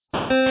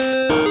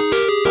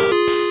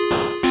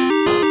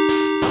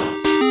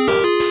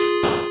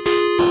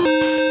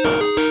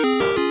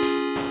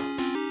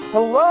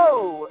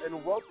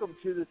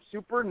to the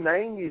Super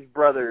 90s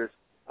Brothers.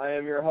 I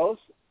am your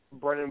host,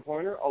 Brennan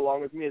Pointer.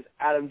 Along with me is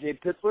Adam J.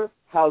 Pitzler.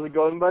 How's it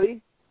going,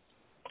 buddy?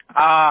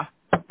 At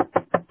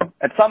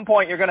some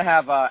point, you're going to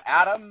have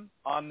Adam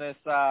on this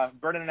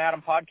Brennan and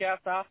Adam podcast,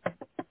 huh?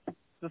 Is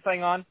this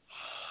thing on?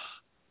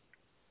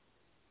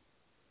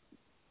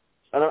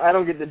 I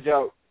don't get the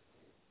joke.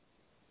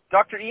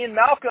 Dr. Ian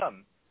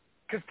Malcolm,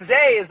 because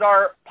today is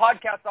our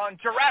podcast on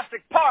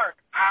Jurassic Park.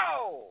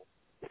 Ow!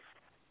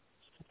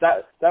 So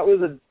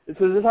is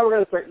this how we're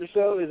going to start the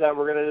show? Is that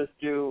we're going to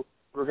do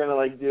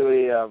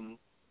a,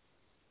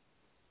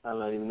 I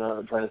don't even know what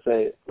I'm trying to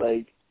say,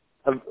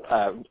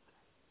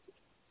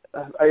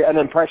 an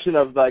impression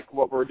of, like,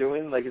 what we're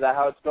doing? Like, is that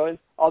how it's going?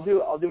 I'll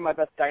do my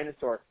best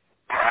dinosaur.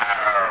 That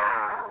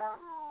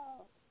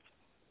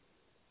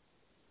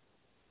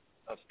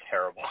was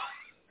terrible.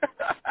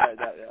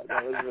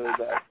 That was really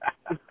bad.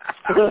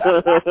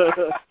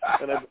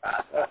 And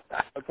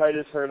I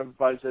probably just hurt a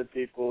bunch of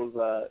people's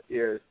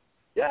ears.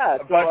 Yeah,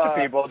 a bunch of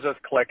people just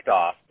clicked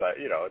off, but,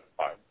 it's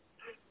fine.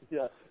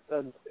 Yeah.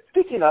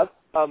 Speaking of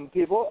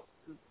people,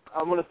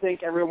 I want to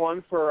thank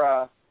everyone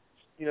for,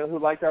 who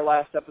liked our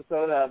last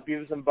episode,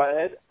 Beavis and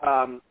Butthead.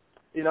 I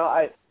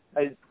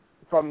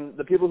from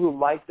the people who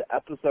liked the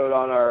episode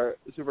on our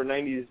Super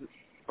 90s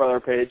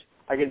Brother page,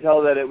 I can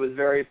tell that it was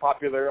very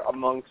popular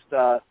amongst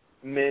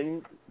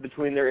men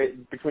between the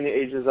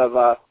ages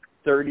of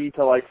 30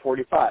 to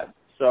 45.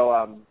 So,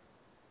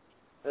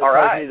 all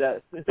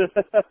right.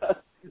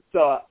 So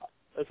I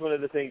just wanted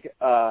to thank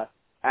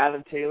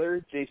Adam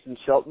Taylor, Jason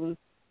Shelton,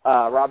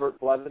 Robert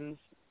Blevins,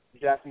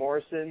 Jack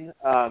Morrison,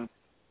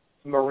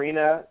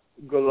 Marina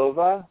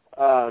Golova,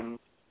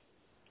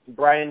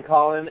 Brian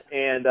Collin,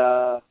 and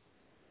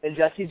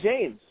Jesse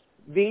James.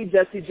 The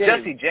Jesse James.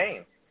 Jesse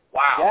James.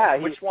 Wow. Yeah.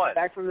 Which one?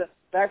 Back from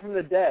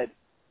the dead.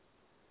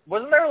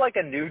 Wasn't there like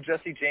a new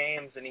Jesse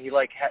James, and he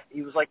was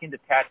into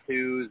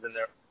tattoos, and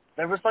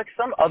there was like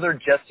some other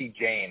Jesse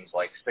James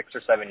like 6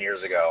 or 7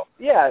 years ago.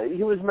 Yeah,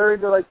 he was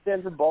married to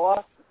Sandra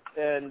Bullock,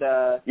 and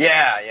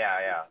yeah.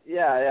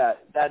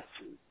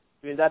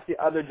 That's the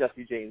other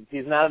Jesse James.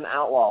 He's not an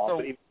outlaw,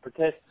 but he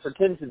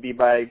pretends to be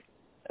by.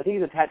 I think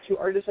he's a tattoo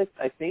artist.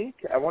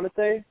 I want to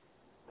say.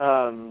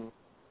 I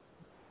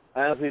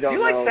honestly don't know.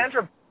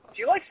 Do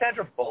you like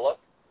Sandra Bullock?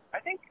 I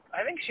think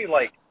she is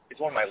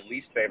one of my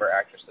least favorite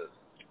actresses.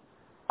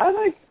 I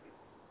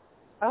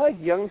like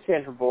young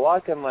Sandra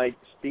Bullock and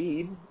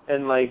Speed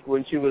and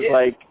when she was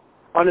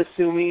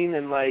unassuming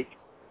and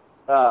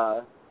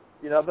but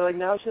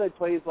now she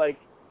plays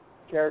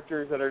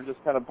characters that are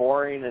just kind of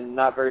boring and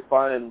not very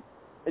fun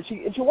and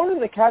she won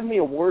an Academy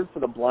Award for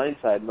The Blind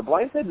Side, and The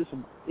Blind Side just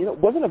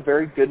wasn't a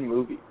very good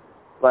movie.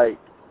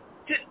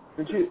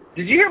 Did you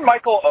hear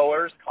Michael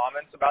Oher's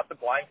comments about The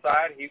Blind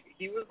Side?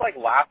 He was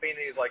laughing, and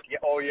he's like,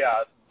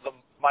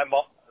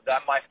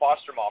 my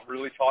foster mom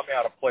really taught me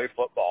how to play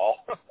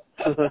football.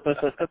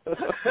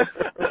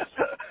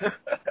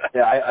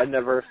 Yeah, I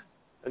never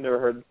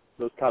heard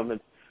those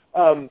comments.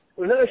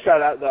 Another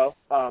shout out though.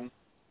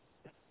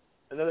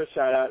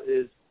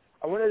 Is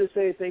I wanted to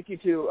say thank you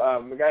to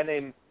a guy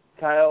named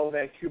Kyle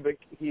Van Kubik.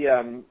 He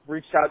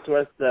reached out to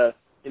us to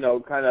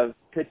kind of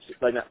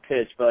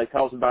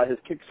tell us about his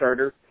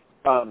Kickstarter.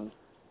 And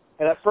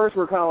at first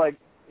we're kind of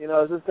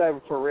is this guy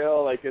for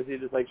real? Is he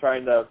just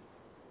trying to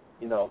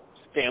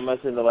scam us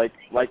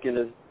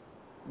into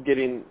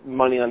getting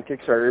money on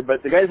Kickstarter?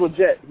 But the guy's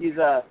legit. He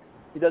does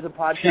a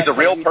podcast. He's a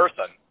real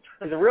person.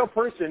 He's a real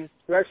person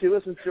who actually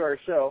listens to our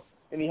show,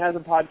 and he has a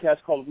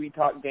podcast called We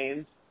Talk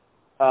Games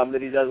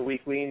that he does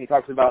weekly, and they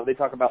talk about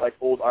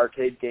old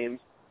arcade games,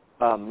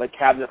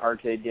 cabinet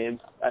arcade games,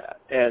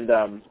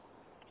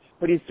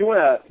 but he's doing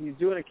a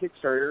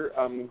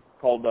Kickstarter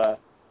called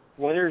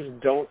Winners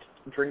Don't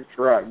Drink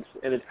Drugs,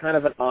 and it's kind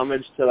of an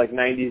homage to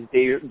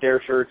 90s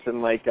Dare shirts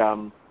and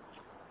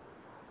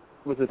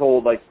with this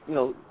old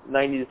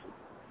 90s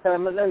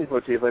kind of 90s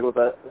motif, with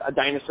a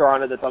dinosaur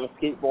on it that's on a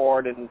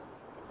skateboard, and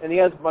he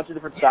has a bunch of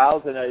different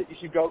styles, and you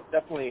should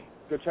definitely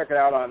go check it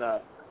out on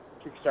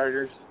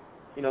Kickstarters.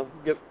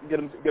 Give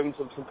him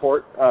some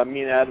support.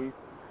 Me and Adam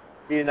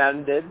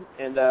did,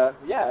 and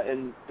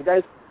and the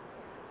guy's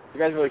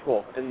really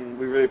cool, and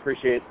we really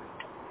appreciate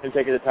him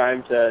taking the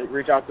time to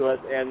reach out to us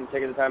and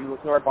taking the time to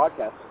listen to our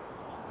podcast.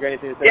 You got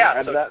anything to say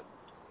to that?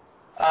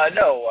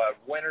 No.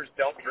 Winners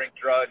Don't Drink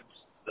Drugs.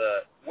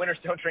 The Winners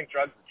Don't Drink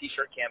Drugs, the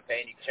T-shirt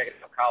campaign. You can check it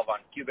out. Kyle Von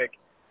Kubik.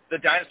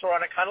 The dinosaur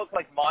on it kind of looks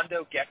like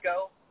Mondo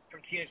Gecko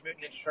from Teenage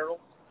Mutant Ninja Turtles.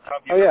 I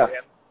don't know if you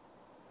remember him.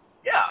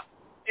 Yeah.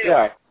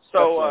 Anyway,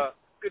 so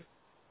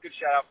good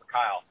shout out for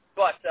Kyle.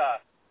 But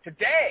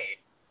today,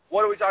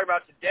 what are we talking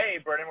about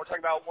today, Brennan? We're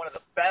talking about one of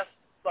the best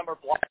summer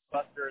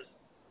blockbusters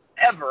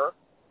ever,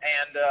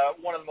 and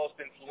one of the most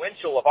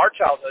influential of our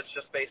childhoods,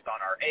 just based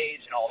on our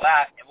age and all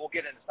that. And we'll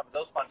get into some of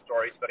those fun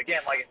stories. But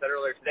again, like I said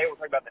earlier, today we're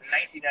talking about the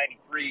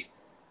 1993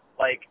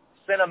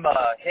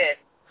 cinema hit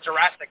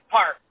Jurassic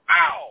Park.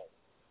 Ow!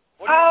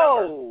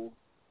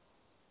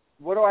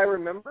 What do I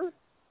remember?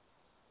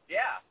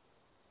 Yeah.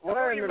 What do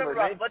I remember?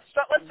 Let's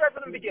start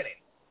from the beginning.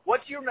 what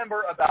do you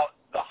remember about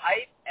the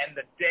hype and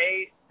the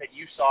day that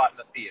you saw it in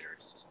the theaters?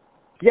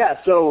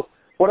 Yeah, so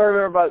what I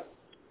remember about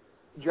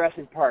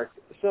Jurassic Park,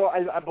 so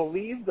I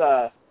believe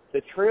the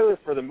trailer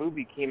for the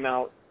movie came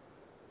out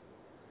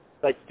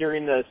like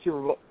during the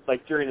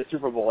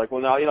Super Bowl, like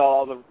when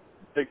all the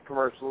big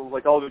commercials,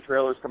 like all the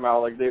trailers come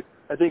out, like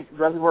I think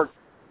Jurassic Park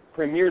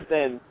premiered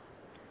then.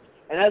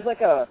 And as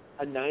like a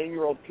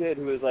 9-year-old kid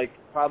who was like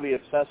probably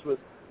obsessed with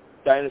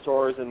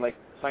dinosaurs and like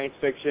science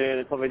fiction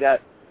and stuff like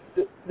that,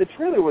 the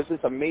trailer was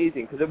just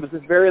amazing because it was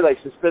just very like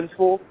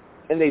suspenseful,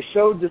 and they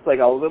showed just like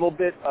a little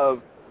bit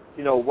of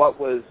what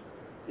was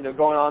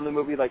going on in the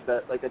movie, like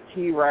the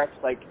T-Rex,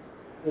 like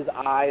his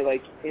eye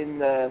like in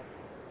the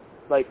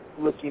like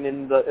looking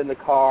in the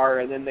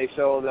car, and then they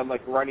show them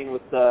like running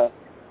with the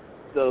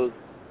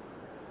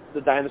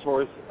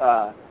dinosaurs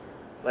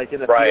like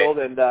in the field,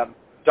 and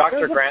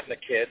Dr. Grant and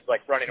the kids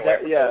like running away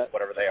from those,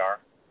 whatever they are.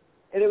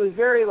 And it was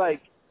very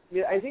like,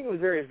 I think it was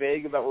very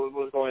vague about what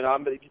was going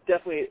on, but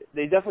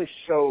they definitely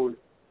showed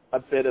a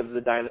bit of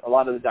a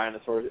lot of the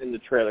dinosaurs in the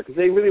trailer because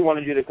they really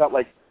wanted you to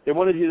they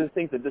wanted you to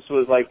think that this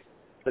was like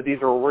that these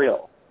were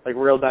real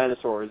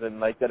dinosaurs, and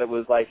like that it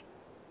was like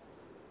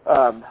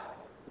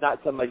not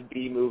some like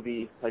B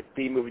movie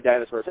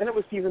dinosaurs. And it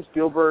was Steven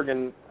Spielberg,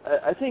 and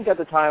I think at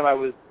the time I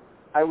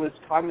was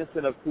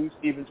cognizant of who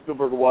Steven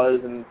Spielberg was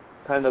and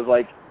kind of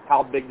like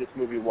how big this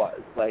movie was.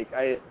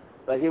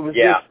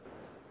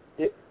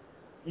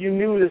 You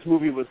knew this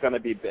movie was going to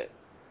be big.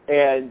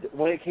 And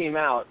when it came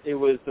out, it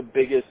was the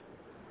biggest,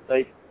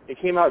 like, it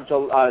came out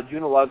June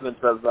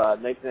 11th of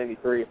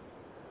 1993,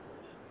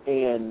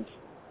 and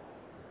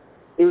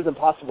it was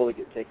impossible to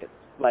get tickets.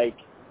 Like,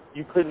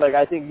 you couldn't, like,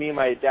 I think me and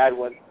my dad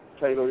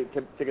tried to go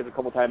get tickets a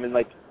couple times, and,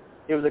 like,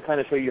 it was the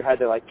kind of show you had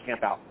to, like,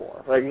 camp out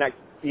for. Like,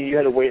 you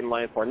had to wait in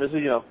line for. And this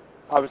is,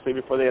 obviously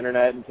before the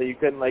internet, and so you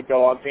couldn't, like,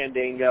 go on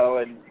Fandango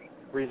and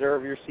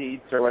reserve your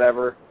seats or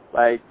whatever.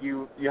 Like,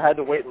 you had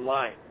to wait in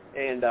line.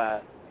 And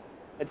so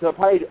it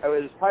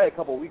was probably a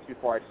couple of weeks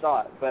before I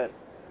saw it, but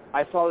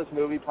I saw this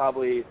movie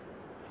probably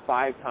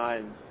 5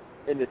 times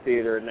in the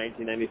theater in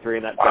 1993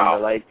 in that summer.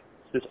 Like,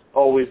 just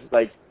always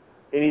like,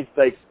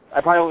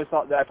 I probably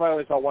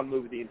only saw one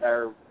movie the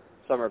entire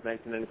summer of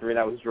 1993, and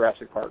that was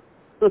Jurassic Park.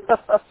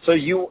 So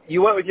you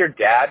went with your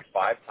dad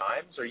 5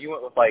 times, or you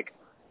went with like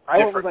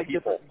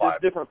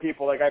different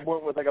people. Like I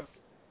went with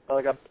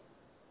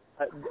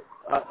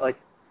like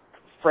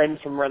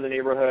friends from around the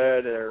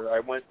neighborhood, or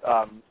I went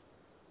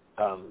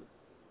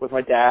with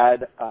my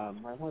dad. I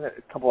went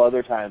a couple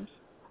other times.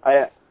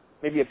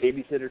 Maybe a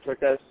babysitter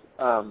took us.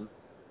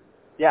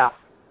 Yeah,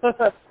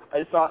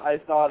 I saw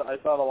it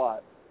a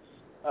lot.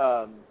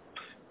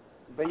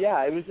 But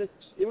yeah, it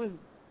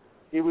was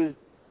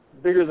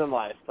bigger than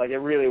life. Like it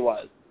really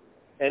was,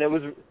 and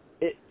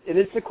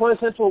it's a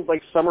quintessential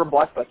like summer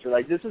blockbuster.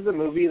 Like this is a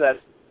movie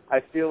that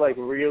I feel like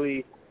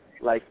really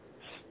like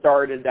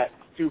started that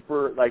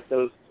super like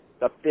the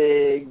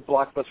big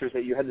blockbusters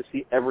that you had to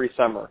see every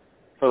summer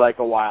for like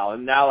a while,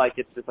 and now like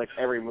it's just like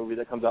every movie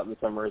that comes out in the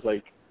summer is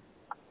like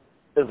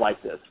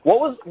this. What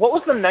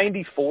was the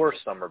 '94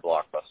 summer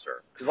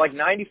blockbuster? Because like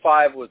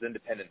 '95 was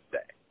Independence Day,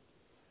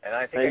 and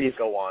I think I could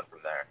go on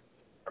from there,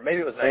 or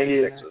maybe it was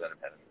 '96 was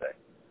Independence Day.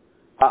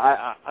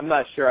 I'm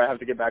not sure. I have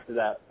to get back to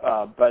that,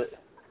 but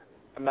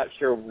I'm not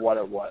sure what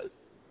it was.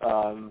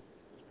 Well,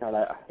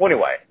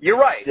 anyway, you're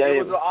right. Yeah,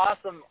 it was an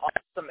awesome,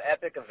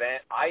 epic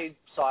event. I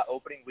saw it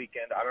opening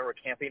weekend. I remember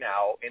camping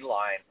out in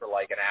line for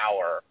like an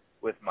hour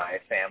with my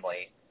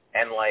family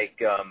and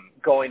like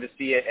going to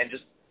see it and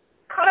just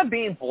kind of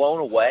being blown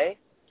away.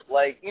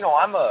 Like,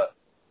 I'm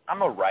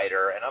a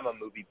writer and I'm a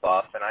movie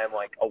buff and I'm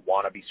like a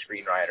wannabe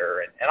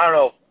screenwriter. And I don't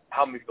know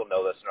how many people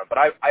know this, but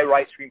I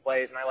write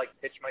screenplays and I like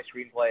pitch my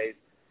screenplays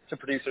to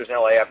producers in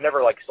LA. I've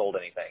never like sold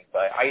anything,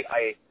 but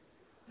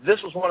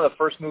this was one of the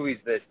first movies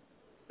that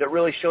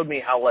really showed me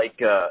how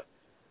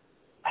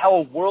how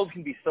a world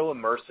can be so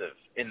immersive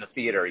in the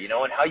theater,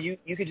 and how you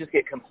could just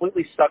get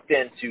completely sucked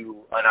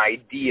into an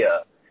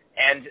idea.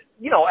 And,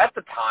 at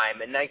the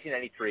time in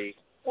 1993,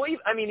 well,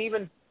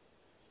 even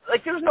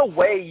like there's no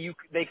way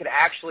they could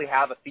actually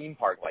have a theme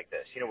park like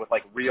this, with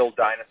like real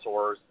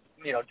dinosaurs,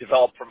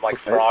 developed from like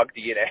frog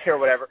DNA or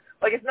whatever.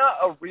 Like it's not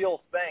a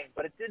real thing,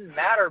 but it didn't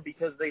matter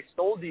because they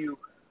sold you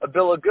a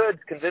bill of goods,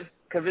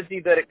 convinced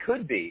you that it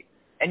could be.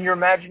 And your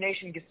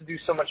imagination gets to do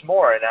so much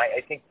more. And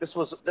I think this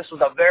was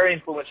a very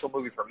influential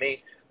movie for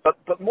me.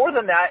 But more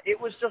than that, it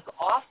was just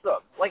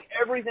awesome. Like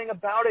everything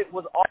about it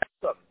was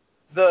awesome.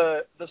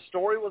 The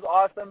story was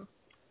awesome.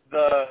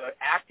 The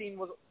acting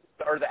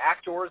the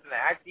actors and the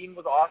acting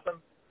was awesome.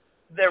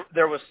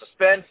 There was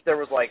suspense. There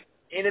was like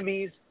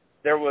enemies.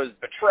 There was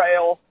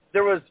betrayal.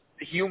 There was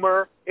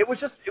humor. It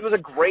was a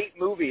great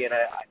movie, and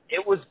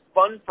it was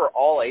fun for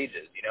all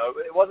ages.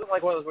 It wasn't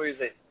like one of those movies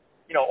that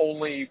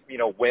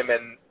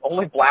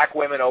only black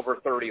women over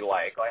 30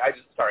 like. I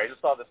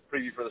just saw this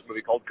preview for this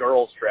movie called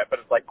Girls Trip,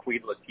 and it's like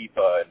Queen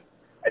Latifah, and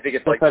I think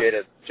it's like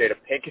Jada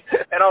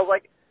Pinkett, and I was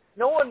like,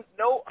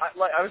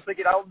 I was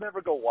thinking I'll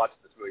never go watch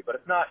this movie, but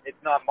it's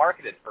not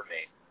marketed for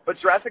me. But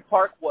Jurassic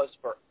Park was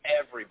for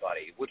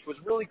everybody, which was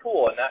really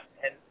cool, and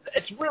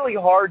it's really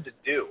hard to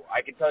do.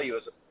 I can tell you,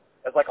 as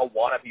like a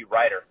wannabe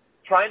writer,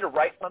 trying to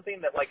write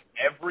something that like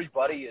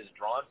everybody is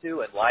drawn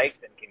to and likes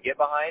and can get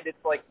behind, it's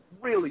like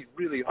really,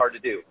 really hard to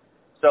do.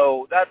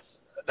 So that's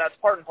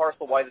part and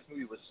parcel why this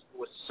movie was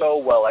so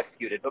well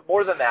executed. But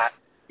more than that,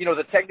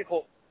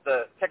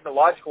 the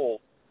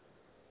technological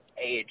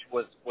age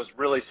was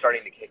really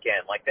starting to kick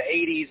in. Like the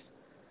 80s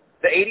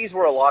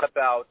were a lot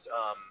about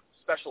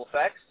special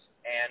effects,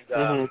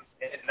 and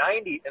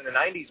in the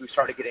 90s we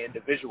started getting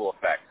into visual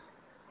effects,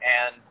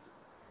 and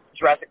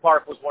Jurassic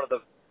Park was one of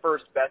the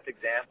first best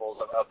examples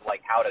of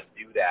like how to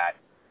do that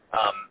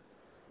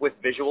with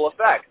visual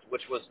effects,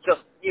 which was just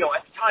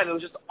at the time it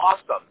was just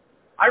awesome.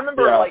 I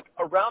remember like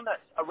around that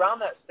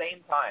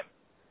same time,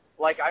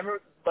 like I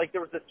remember like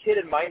there was this kid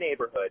in my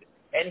neighborhood,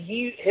 and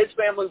his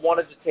family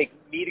wanted to take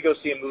me to go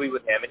see a movie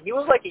with him, and he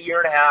was like a year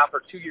and a half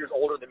or 2 years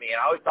older than me,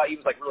 and I always thought he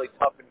was like really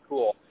tough and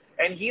cool.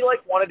 And he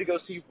like wanted to go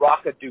see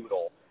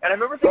Rock-a-Doodle, and I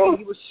remember thinking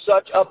he was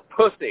such a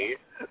pussy.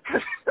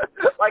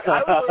 Like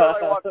I was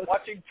literally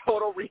watching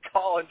Total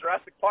Recall and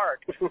Jurassic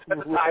Park at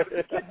the time, and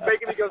the kid's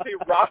making me go see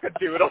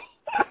Rock-a-Doodle.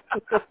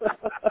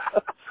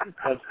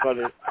 That's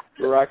funny.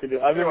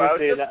 Rock-a-Doodle. I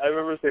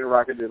remember seeing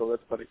Rock-a-Doodle.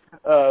 That's funny.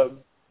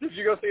 Did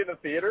you go see it in the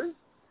theaters?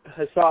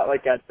 I saw it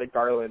like at the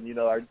Garland,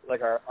 our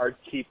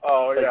cheap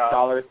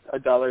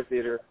 $1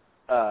 theater.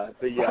 But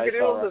yeah,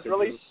 Rock-a-Doodle is this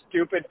really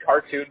stupid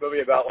cartoon movie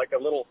about like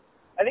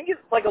I think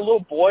it's like a little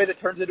boy that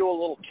turns into a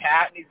little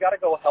cat, and he's got to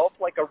go help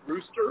like a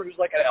rooster who's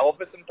like an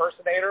Elvis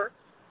impersonator.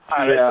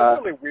 It's a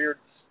really weird,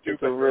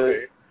 stupid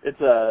movie.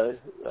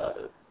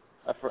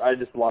 I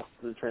just lost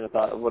the train of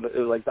thought of what it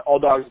was like. All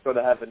dogs go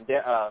to heaven.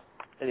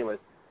 Anyways,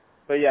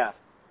 but yeah.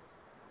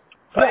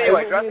 But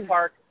anyway, Jurassic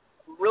Park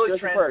really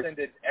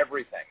transcended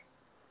everything.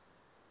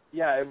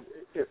 Yeah,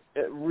 it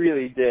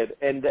really did.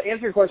 And to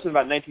answer your question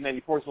about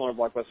 1994 smaller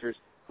blockbusters,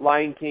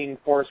 Lion King,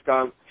 Forrest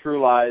Gump, True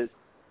Lies,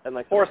 and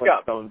like Forrest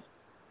Gump.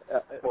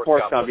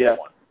 Forrest Gump, yeah.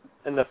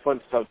 And the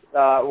Flintstones.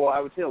 Well,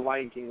 I would say The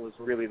Lion King was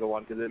really the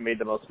one because it made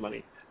the most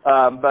money.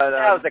 But it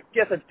was a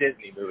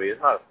Disney movie.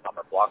 It's not a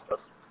summer blockbuster.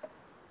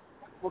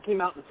 What came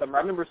out in the summer?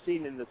 I remember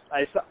seeing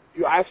I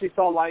actually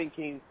saw Lion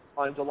King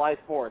on July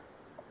 4th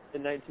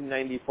in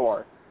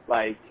 1994.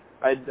 Like,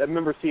 I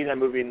remember seeing that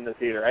movie in the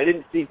theater. I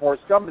didn't see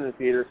Forrest Gump in the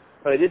theater,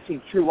 but I did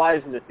see True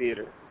Lies in the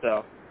theater.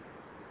 So,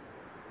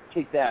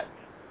 take that.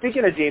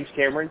 Speaking of James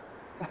Cameron,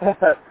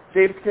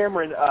 James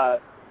Cameron,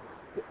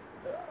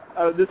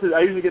 I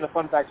usually get the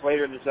fun facts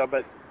later in the show,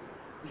 but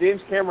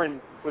James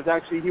Cameron was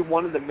actually, he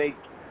wanted to make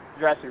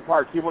Jurassic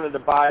Park. He wanted to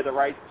buy the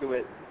rights to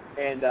it,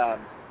 and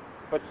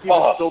but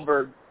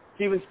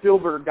Steven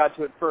Spielberg got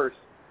to it first,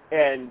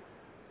 and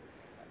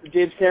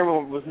James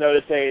Cameron was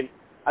noted saying,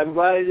 "I'm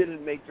glad I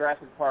didn't make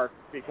Jurassic Park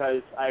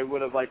because I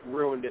would have like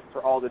ruined it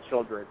for all the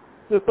children."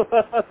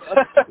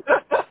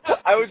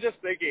 I was just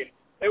thinking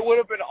it would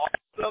have been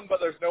awesome,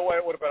 but there's no way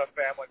it would have been a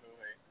family movie.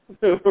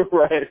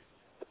 Right.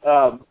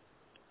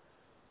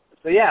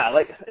 So yeah,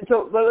 let's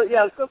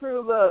go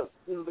through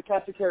the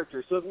cast of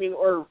characters. So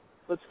or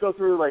let's go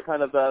through like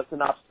kind of the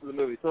synopsis of the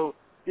movie. So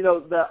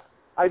the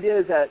idea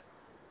is that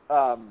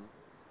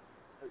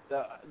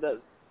the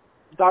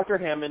Dr.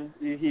 Hammond,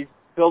 he's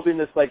building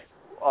this like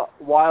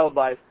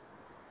wildlife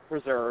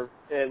preserve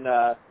in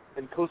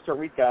Costa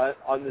Rica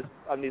on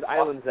these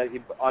islands that he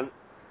bought.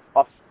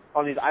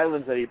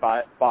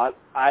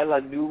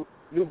 Isla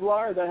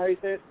Nublar, is that how you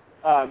say it?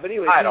 But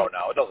anyway, I don't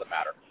know. It doesn't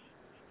matter.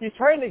 He's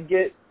trying to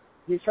get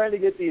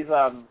these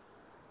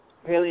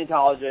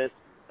paleontologists,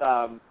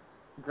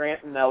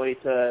 Grant and Ellie,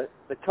 to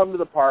come to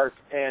the park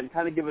and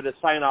kind of give it a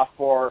sign off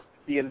for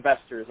the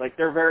investors. Like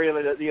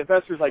the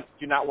investors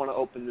do not want to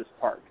open this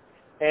park,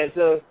 and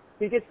so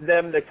he gets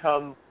them to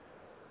come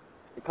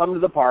to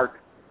the park,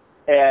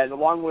 and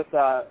along with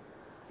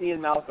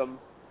Ian Malcolm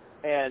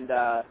and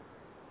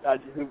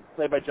who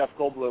played by Jeff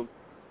Goldblum,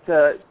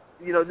 to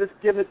just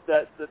give it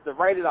the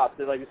write it off,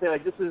 to like say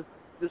like this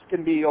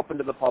can be open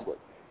to the public,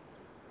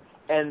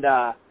 and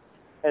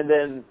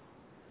then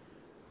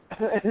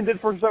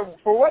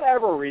for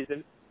whatever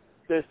reason,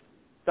 this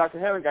Dr.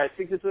 Hammond guy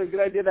thinks it's a good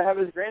idea to have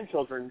his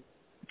grandchildren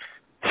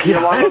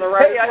along on the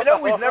ride. Hey, I know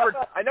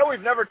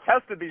we've never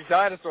tested these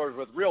dinosaurs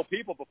with real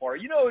people before.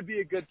 You know, it would be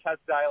a good test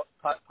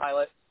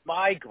pilot.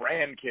 My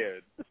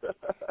grandkids.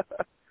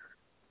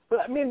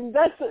 But I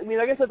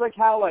guess that's like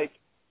how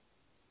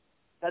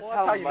that's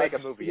how you make a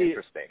movie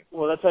interesting.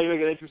 Well, that's how you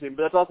make it interesting.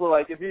 But that's also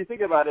like, if you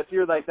think about it, if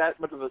you're like that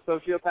much of a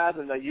sociopath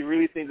and that you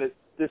really think that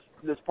this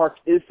park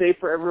is safe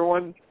for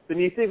everyone, then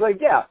you think like,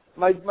 yeah,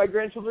 my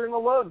grandchildren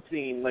will love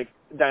seeing like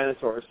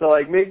dinosaurs. So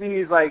like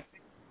maybe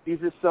he's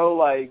just so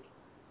like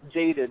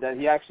jaded that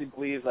he actually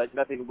believes like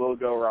nothing will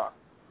go wrong.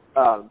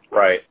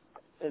 Right.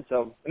 And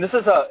so. And this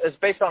is it's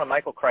based on a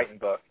Michael Crichton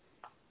book.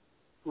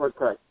 We're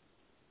correct.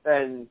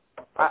 And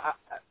I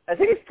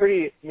think it's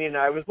pretty.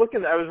 I was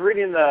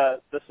reading the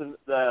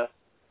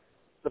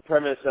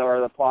premise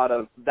or the plot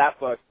of that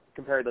book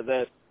compared to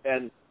this,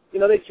 and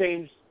they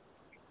changed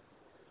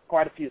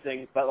quite a few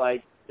things, but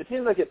like it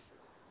seems like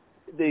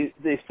they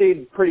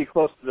stayed pretty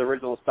close to the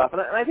original stuff,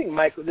 and I think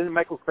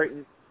Michael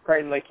Crichton,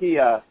 like he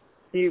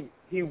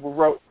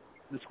wrote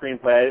the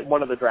screenplay,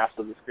 one of the drafts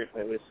of the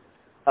screenplay at least.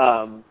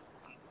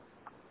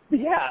 But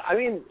yeah, I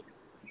mean,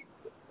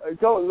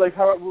 what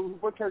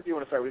character do you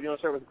want to start with? You want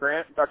to start with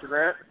Grant, Dr.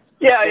 Grant?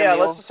 Yeah.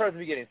 Let's just start at the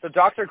beginning. So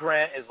Dr.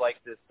 Grant is like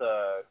this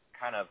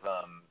kind of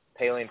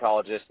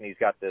paleontologist, and he's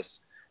got this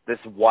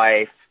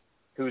wife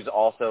who's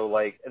also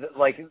like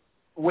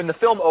when the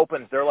film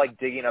opens, they're like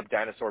digging up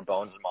dinosaur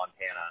bones in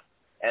Montana,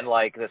 and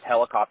like this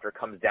helicopter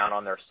comes down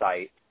on their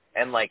site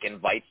and like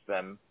invites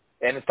them,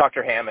 and it's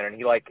Dr. Hammond, and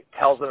he like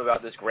tells them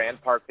about this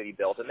grand park that he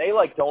built, and they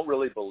like don't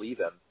really believe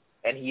him,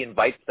 and he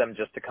invites them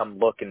just to come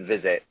look and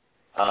visit.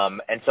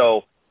 And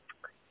so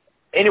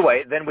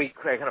anyway, then we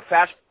kind of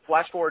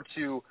flash forward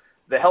to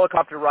the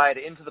helicopter ride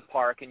into the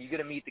park, and you get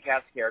to meet the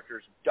cast of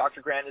characters: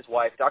 Dr. Grant and his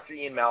wife, Dr.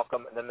 Ian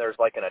Malcolm, and then there's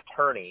like an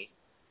attorney,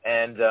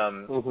 and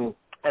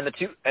and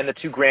the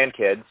two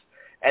grandkids,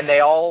 and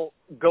they all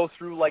go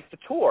through like the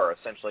tour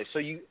essentially.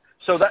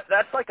 So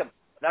that's like a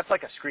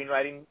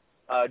screenwriting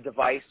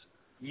device.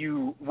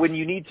 When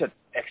you need to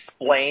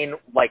explain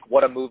like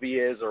what a movie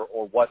is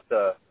or what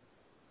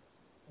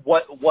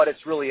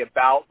it's really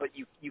about, but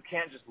you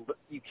can't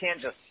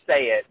just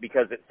say it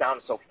because it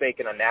sounds so fake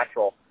and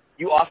unnatural.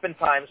 You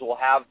oftentimes will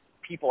have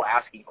people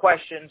asking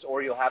questions,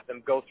 or you'll have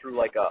them go through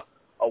like a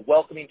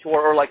welcoming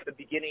tour, or like the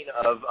beginning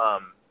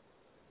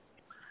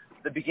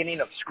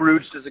of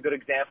Scrooged is a good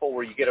example,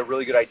 where you get a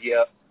really good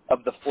idea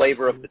of the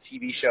flavor of the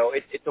TV show.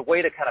 It's a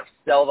way to kind of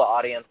sell the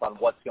audience on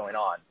what's going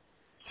on.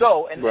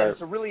 So, and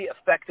it's a really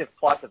effective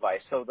plot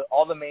device. So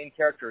all the main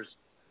characters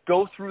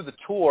go through the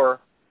tour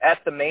at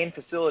the main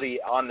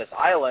facility on this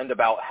island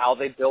about how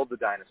they build the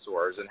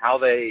dinosaurs and how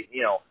they,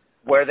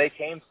 where they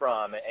came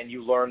from, and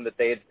you learn that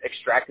they had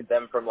extracted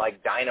them from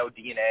like dino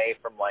DNA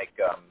from like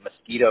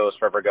mosquitoes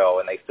forever ago,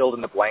 and they filled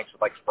in the blanks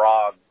with like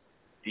frog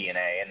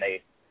DNA, and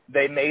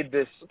they made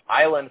this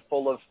island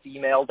full of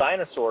female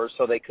dinosaurs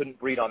so they couldn't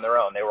breed on their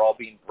own. They were all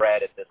being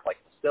bred at this like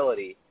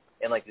facility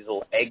in like these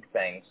little egg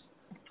things.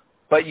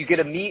 But you get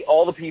to meet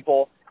all the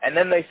people, and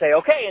then they say,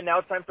 okay, and now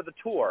it's time for the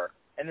tour.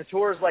 And the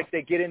tour is like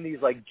they get in these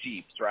like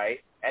Jeeps, right?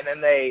 And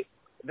then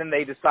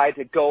they decide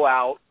to go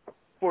out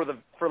for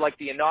like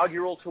the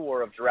inaugural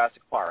tour of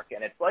Jurassic Park.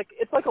 And it's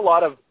like a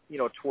lot of,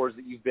 tours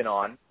that you've been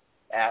on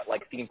at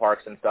like theme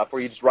parks and stuff,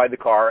 where you just ride the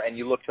car and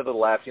you look to the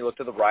left, you look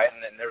to the right,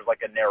 and then there's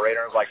like a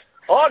narrator who's like,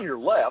 on your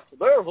left,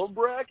 there's a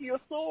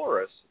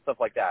Brachiosaurus, stuff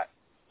like that.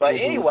 But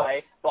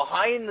anyway,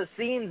 behind the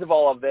scenes of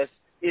all of this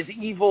is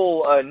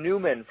evil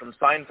Newman from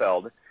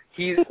Seinfeld.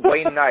 He's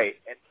Wayne Knight,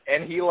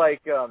 and he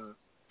like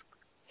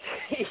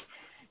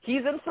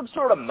he's in some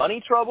sort of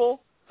money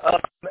trouble,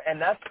 and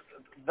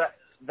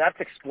that's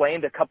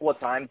explained a couple of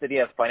times, that he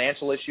has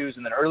financial issues.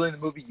 And then early in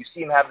the movie, you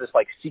see him have this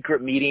like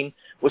secret meeting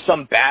with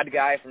some bad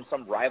guy from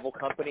some rival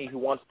company who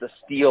wants to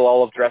steal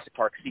all of Jurassic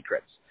Park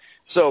secrets.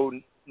 So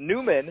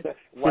Newman,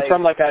 I'm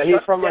sorry,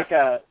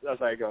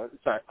 go ahead.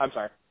 Sorry, I'm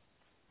sorry.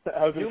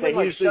 I was going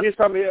to say he's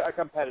probably a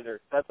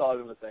competitor. That's all I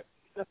was going to say.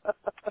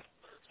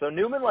 So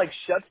Newman like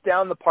shuts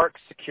down the park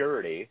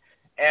security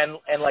and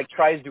like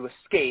tries to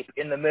escape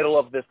in the middle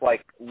of this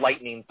like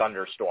lightning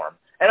thunderstorm.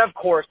 And of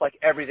course, like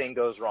everything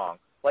goes wrong.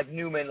 Like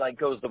Newman like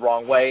goes the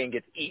wrong way and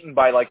gets eaten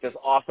by like this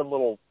awesome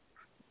little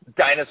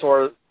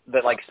dinosaur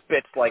that like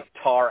spits like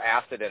tar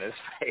acid in his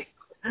face.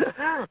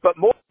 But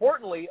more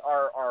importantly,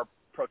 our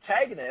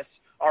protagonists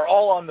are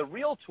all on the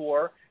real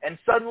tour, and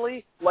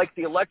suddenly, like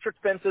the electric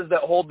fences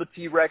that hold the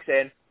T-Rex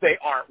in, they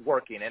aren't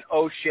working. And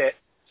oh shit,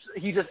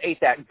 he just ate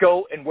that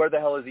goat, and where the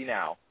hell is he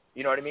now?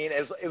 You know what I mean?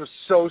 It was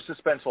so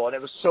suspenseful, and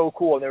it was so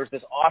cool. And there was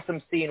this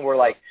awesome scene where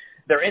like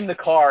they're in the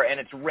car and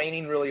it's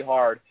raining really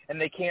hard,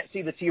 and they can't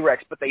see the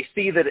T-Rex, but they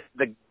see that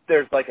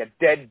there's like a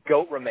dead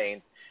goat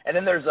remains, and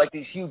then there's like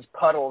these huge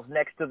puddles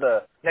next to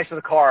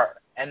the car,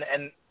 and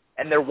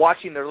they're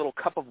watching their little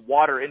cup of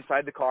water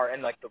inside the car,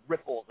 and like the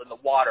ripples in the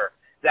water.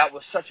 That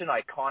was such an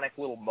iconic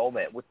little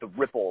moment with the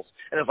ripples,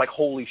 and it was like,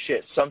 holy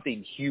shit,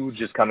 something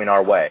huge is coming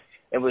our way.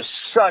 It was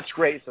such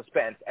great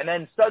suspense, and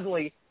then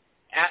suddenly,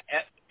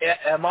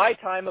 at my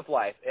time of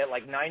life, at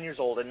like 9 years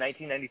old in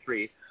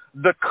 1993,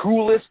 the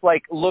coolest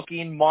like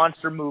looking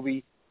monster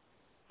movie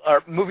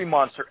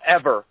monster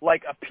ever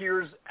like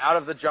appears out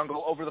of the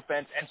jungle over the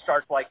fence and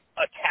starts like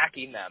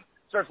attacking them,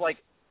 starts like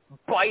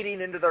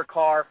biting into their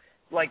car,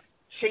 like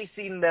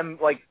chasing them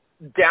like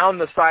down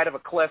the side of a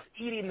cliff,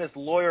 eating this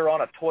lawyer on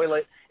a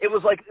toilet. It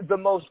was like the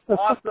most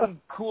awesome,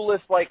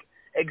 coolest like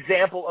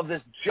example of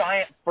this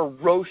giant,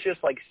 ferocious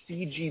like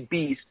CG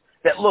beast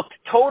that looked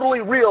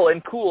totally real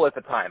and cool at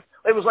the time.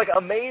 It was like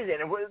amazing.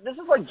 And this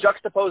is like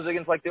juxtaposed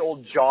against like the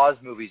old Jaws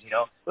movies,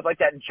 with like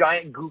that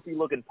giant, goofy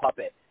looking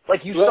puppet.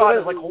 Like you saw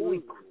it as like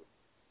holy.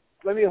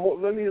 Let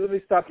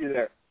me stop you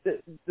there.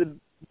 The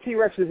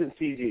T-Rex isn't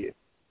CG.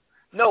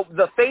 No,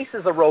 the face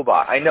is a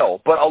robot. I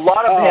know, but a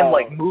lot of him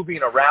like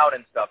moving around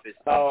and stuff is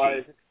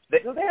CG. They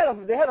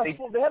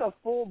had a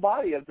full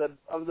body of the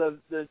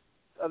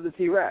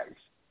T-Rex.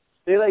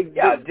 They like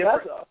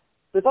different.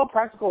 It's all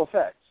practical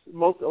effects. A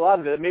lot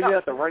of it, maybe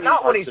not the running.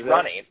 Not when he's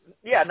running.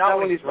 Yeah, not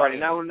when he's running.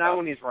 Not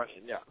when he's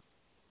running. Yeah.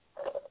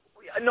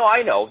 No,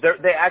 I know.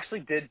 They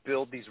actually did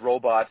build these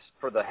robots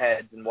for the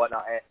heads and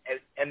whatnot,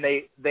 and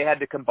they had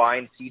to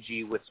combine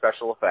CG with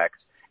special effects,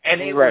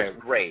 and it was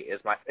great. Is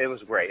my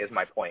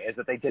point is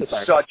that they did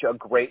such a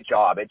great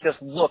job. It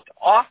just looked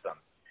awesome,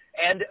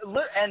 and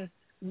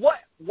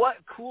what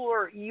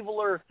cooler,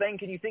 eviler thing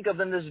can you think of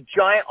than this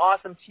giant,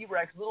 awesome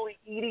T-Rex literally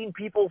eating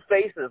people's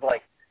faces,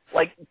 like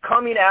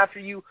coming after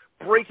you,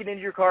 breaking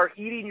into your car,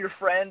 eating your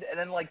friend, and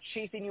then like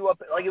chasing you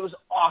up. Like it was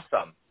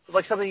awesome. It was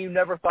like something you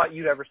never thought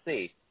you'd ever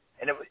see.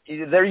 And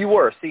there you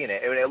were seeing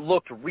it. It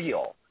looked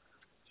real.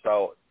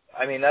 So,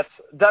 I mean, that's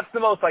the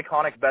most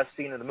iconic, best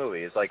scene in the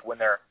movie. Is like when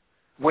they're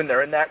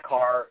in that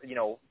car,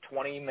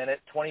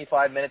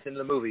 25 minutes into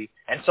the movie,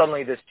 and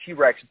suddenly this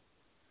T-Rex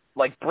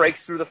like breaks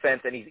through the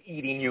fence and he's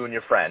eating you and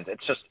your friend.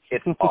 It's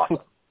awesome.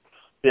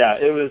 Yeah,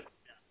 it was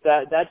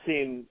that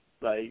scene.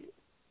 Like,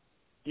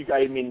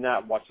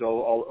 not watch it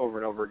all over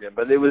and over again,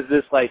 but it was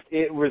just like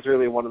it was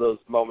really one of those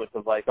moments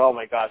of like, oh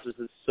my gosh, this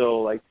is so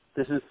like.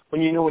 This is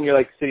when you're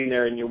like sitting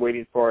there and you're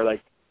waiting for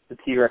like the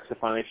T-Rex to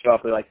finally show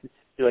up. And, like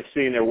you're like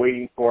sitting there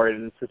waiting for it,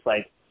 and it's just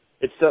like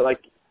it's so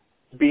like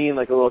being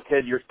like a little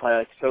kid. You're probably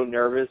like so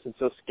nervous and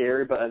so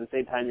scared, but at the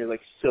same time you're like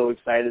so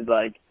excited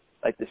like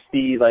to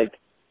see like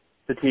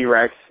the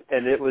T-Rex,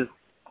 and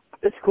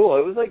it's cool.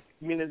 It was like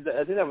I think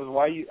that was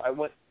why you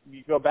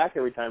go back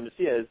every time to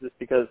see it. Is just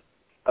because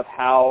of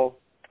how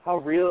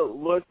real it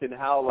looked and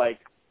how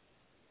like.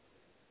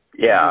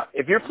 Yeah,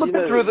 if you're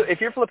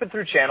flipping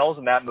through channels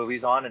and that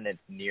movie's on and it's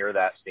near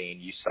that scene,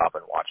 you stop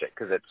and watch it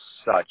because it's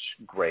such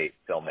great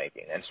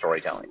filmmaking and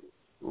storytelling.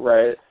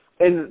 Right,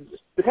 and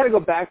to kind of go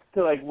back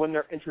to like when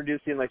they're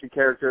introducing like the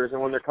characters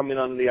and when they're coming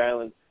onto the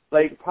island,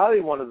 like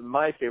probably one of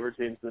my favorite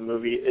scenes in the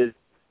movie is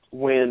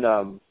when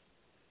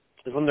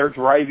they're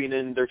driving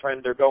in, they're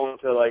going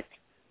to like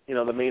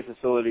the main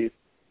facilities,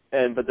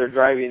 but they're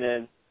driving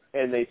in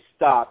and they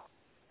stop,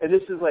 and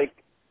this is like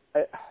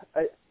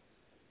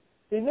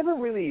They never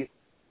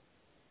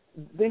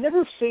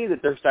say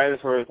that there's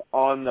dinosaurs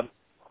on the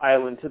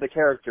island to the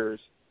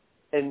characters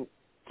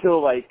until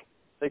like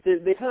they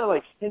kind of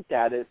like hint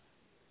at it,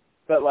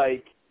 but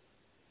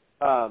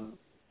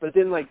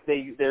then like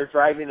they're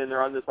driving and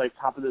they're on this like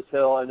top of this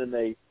hill, and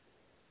then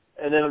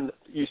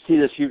you see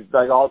this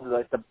like all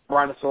the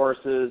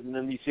brontosauruses, and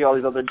then you see all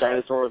these other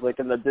dinosaurs like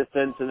in the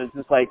distance, and it's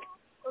just like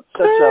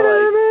such a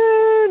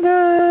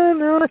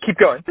like keep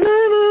going.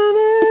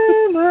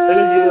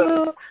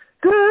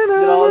 And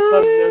then all of a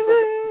sudden there's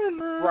like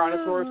a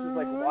brontosaurus is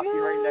like walking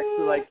right next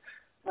to like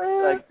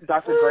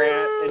Dr.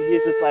 Grant, and he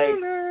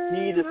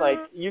just like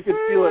you could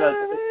feel it as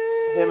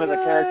him as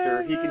a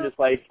character. He can just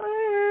like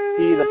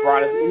see the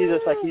brontosaurus. He's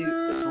just like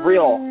it's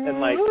real and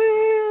like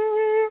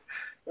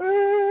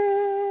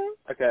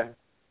okay.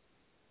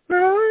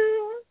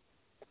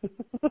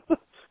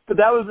 But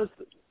there was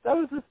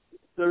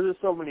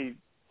just so many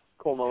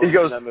cool moments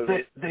in that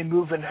movie. They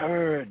move in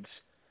herds.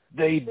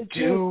 They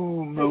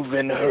do move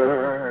in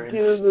herds.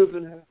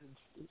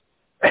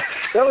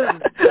 That was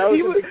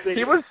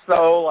he was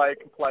so like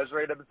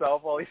pleasuring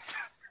himself while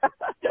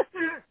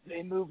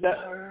they move in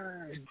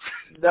herds.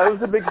 That was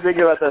the big thing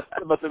about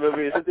the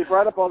movie is that they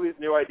brought up all these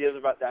new ideas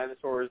about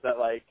dinosaurs that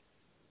like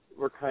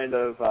were kind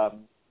of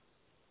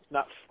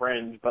not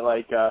fringe, but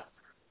like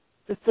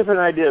just different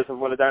ideas of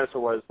what a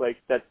dinosaur was. Like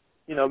that,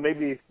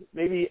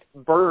 maybe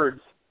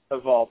birds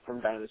evolved from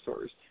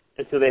dinosaurs.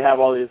 And so they have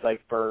all these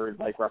like bird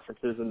like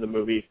references in the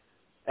movie,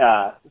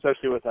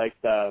 especially with like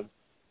the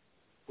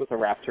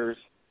raptors.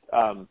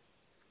 And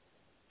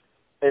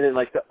then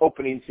like the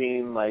opening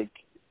scene, like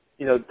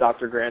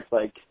Dr. Grant's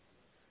like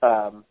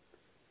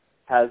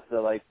has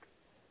the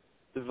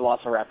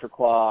Velociraptor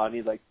claw, and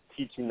he's like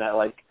teaching that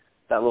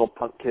little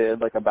punk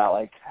kid like about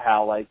like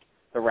how like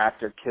the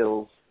raptor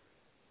kills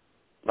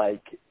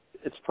like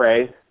its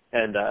prey,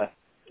 and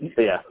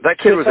yeah, that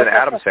kid was an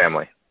Addams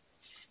Family.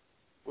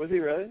 Was he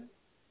really?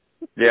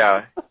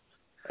 Yeah.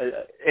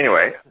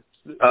 Anyway.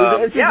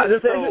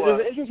 There's an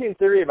interesting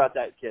theory about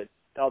that kid.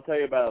 I'll tell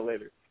you about it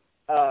later.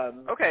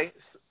 Okay.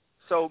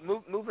 So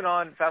moving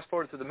on, fast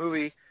forward to the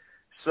movie.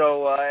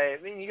 So,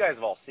 you guys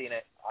have all seen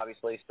it,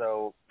 obviously.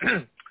 So,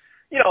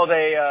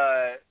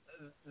 the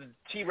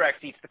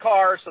T-Rex eats the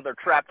car, so they're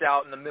trapped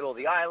out in the middle of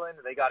the island.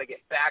 They got to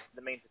get back to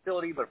the main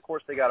facility, but of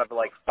course they got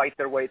to fight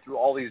their way through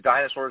all these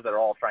dinosaurs that are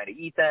all trying to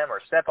eat them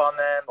or step on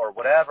them or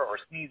whatever, or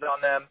sneeze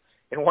on them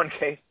in one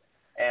case.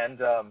 And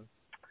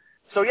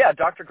so yeah,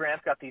 Dr.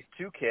 Grant's got these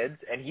two kids,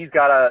 and he's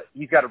got to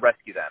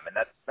rescue them, and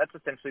that's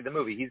essentially the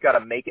movie. He's got to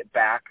make it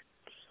back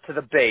to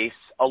the base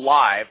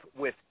alive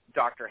with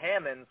Dr.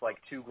 Hammond's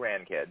two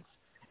grandkids.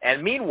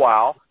 And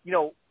meanwhile,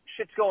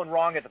 shit's going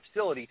wrong at the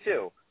facility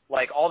too.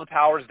 All the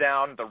power's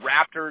down. The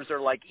raptors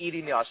are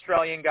eating the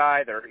Australian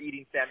guy. They're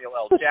eating Samuel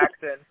L.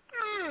 Jackson.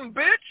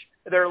 Bitch.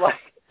 They're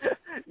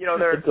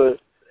they're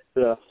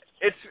yeah.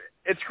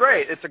 It's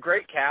great. It's a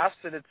great cast,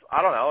 and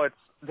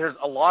there's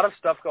a lot of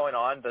stuff going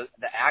on. The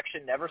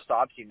action never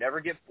stops. You never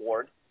get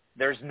bored.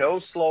 There's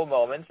no slow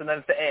moments. And then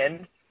at the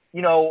end,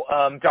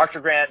 Dr.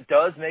 Grant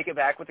does make it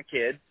back with the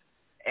kids,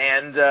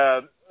 and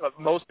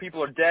most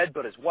people are dead,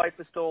 but his wife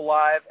is still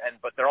alive,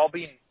 but they're all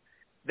being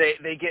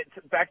they get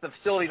back to the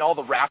facility, and all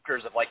the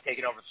raptors have like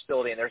taken over the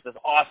facility, and there's this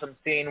awesome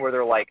scene where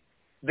they're like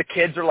the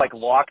kids are like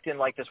locked in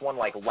like this one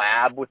like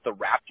lab with the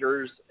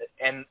raptors,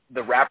 and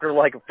the raptor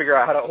like figure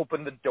out how to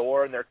open the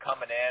door, and they're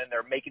coming in, and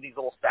they're making these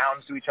little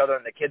sounds to each other,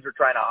 and the kids are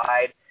trying to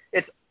hide.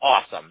 It's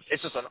awesome.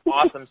 It's just an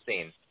awesome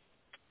scene.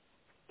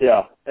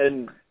 Yeah,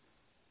 and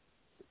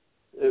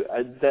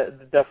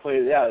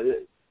definitely, yeah.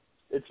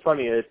 It's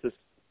funny. It's just,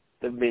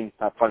 I mean,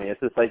 not funny.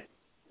 It's just like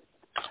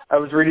I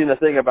was reading a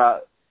thing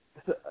about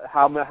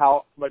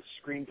how much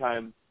screen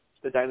time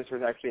the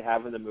dinosaurs actually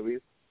have in the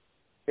movies,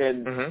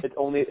 and it's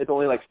only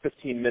like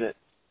 15 minutes.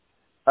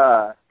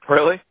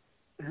 Really?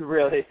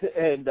 Really,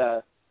 and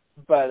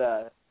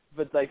but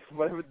like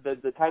whatever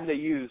the time they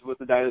use with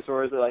the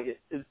dinosaurs, like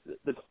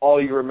that's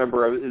all you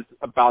remember is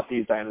about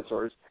these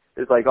dinosaurs.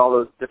 It's like all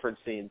those different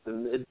scenes,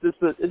 and it's just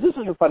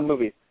such a fun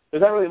movie.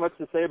 There's not really much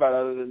to say about it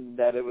other than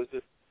that it was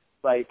just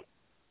like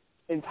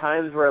in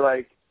times where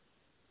like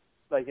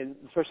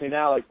especially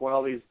now, like when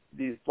all these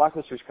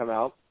blockbusters come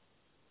out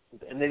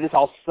and they just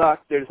all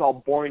suck. They're just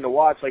all boring to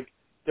watch. Like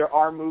there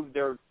are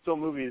still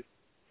movies.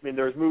 I mean,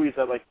 there's movies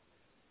that like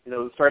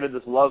started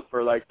this love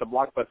for like the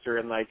blockbuster,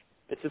 and like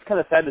it's just kind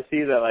of sad to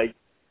see that like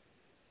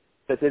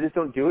that they just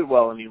don't do it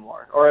well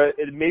anymore. Or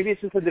maybe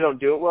it's just that they don't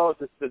do it well. It's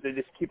just that they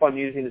just keep on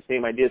using the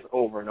same ideas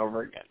over and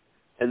over again.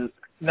 And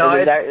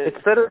it's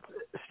that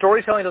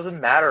storytelling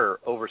doesn't matter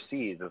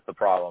overseas. Is the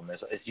problem?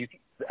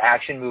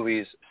 Action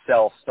movies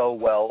sell so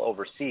well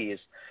overseas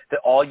that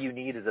all you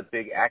need is a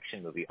big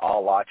action movie, a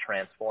la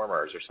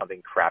Transformers or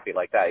something crappy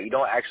like that. You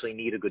don't actually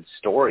need a good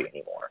story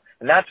anymore,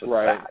 and that's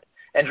what's sad.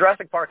 And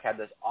Jurassic Park had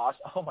this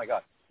awesome, oh my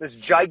god, this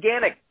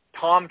gigantic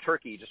Tom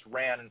Turkey just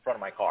ran in front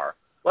of my car.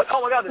 Like,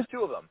 oh my god, there's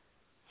two of them.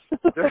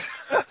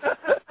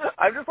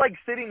 I'm just like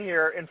sitting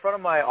here in front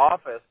of my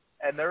office,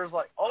 and there's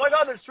like, oh my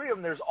god, there's three of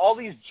them. There's all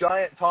these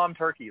giant Tom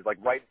Turkeys like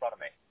right in front of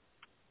me.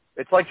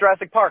 It's like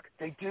Jurassic Park.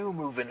 They do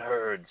move in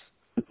herds.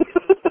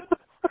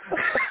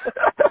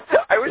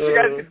 I wish you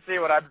guys could see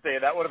what I'm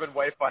saying. That would have been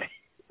way funny.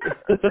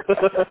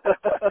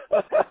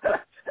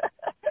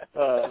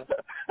 Well,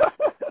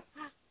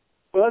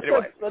 let's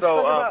talk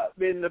about. I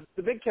mean,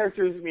 the big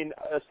characters. I mean,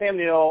 Sam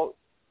Neill,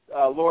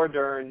 Laura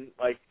Dern,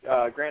 like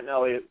Grant and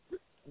Elliott.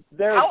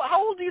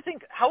 How old do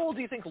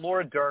you think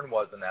Laura Dern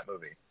was in that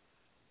movie?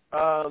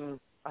 I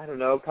don't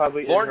know.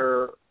 Probably in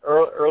her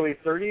early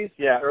 30s.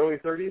 Yeah, early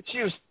 30s.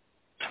 She was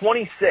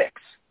 26.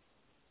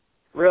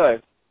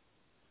 Really?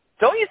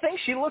 Don't you think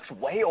she looks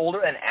way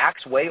older and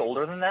acts way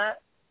older than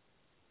that?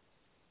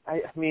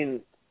 I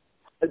mean,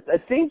 I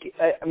think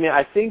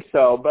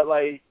so. But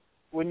like,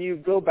 when you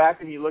go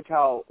back and you look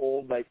how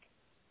old like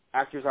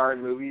actors are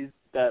in movies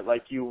that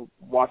like you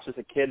watched as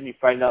a kid, and you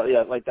find out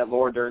like that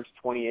Laura Dern's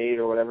 28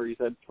 or whatever you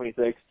said,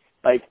 26.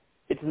 Like,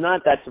 it's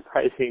not that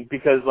surprising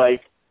because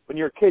like when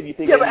you're a kid, you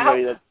think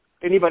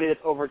anybody that's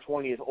over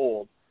 20 is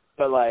old.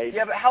 But like,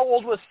 yeah, but how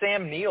old was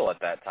Sam Neill at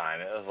that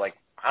time? It was like,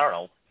 I don't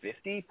know,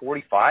 50,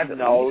 45?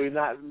 No,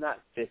 not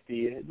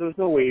 50. There's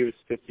no way he was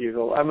 50 years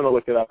old. I'm going to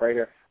look it up right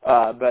here.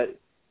 But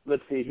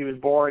let's see. He was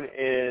born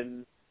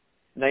in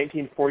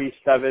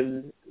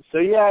 1947. So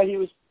yeah, he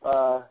was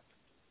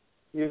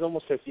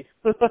almost 50.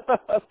 So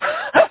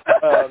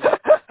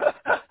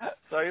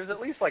he was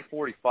at least like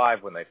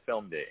 45 when they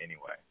filmed it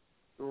anyway.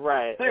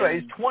 Right. So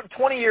anyway, he's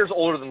 20 years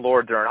older than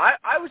Laura Dern.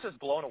 I was just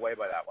blown away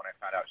by that when I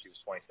found out she was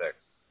 26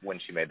 when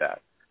she made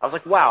that. I was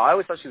like, wow, I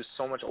always thought she was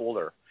so much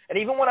older. And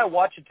even when I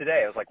watched it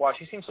today, I was like, wow,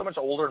 she seems so much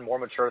older and more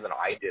mature than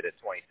I did at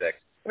 26.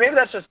 Maybe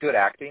that's just good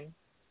acting,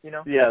 you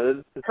know? Yeah,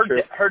 that's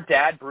true. Her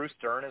dad, Bruce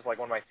Dern, is like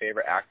one of my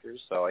favorite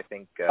actors, so I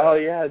think oh,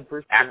 yeah,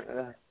 Bruce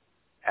Dern.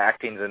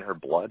 Acting's in her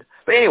blood.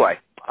 But anyway.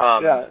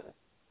 Yeah.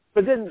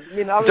 But then, I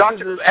mean,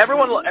 obviously...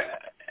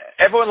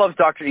 Everyone loves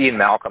Dr. Ian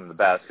Malcolm the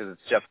best because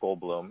it's Jeff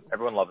Goldblum.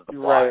 Everyone loves the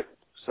plot. Right.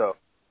 So,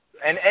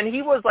 and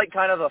he was like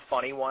kind of the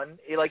funny one.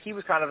 He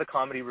was kind of the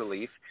comedy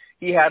relief.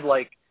 He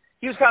was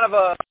kind of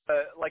a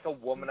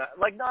woman,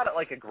 like not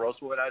like a gross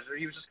womanizer.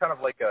 He was just kind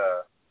of like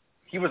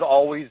he was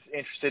always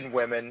interested in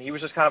women. He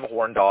was just kind of a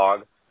horn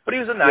dog, but he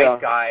was a nice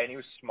guy and he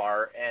was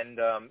smart and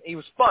he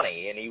was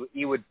funny and he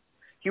was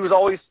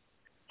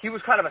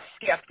kind of a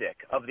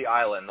skeptic of the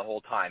island the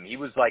whole time. He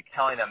was like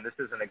telling them, "This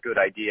isn't a good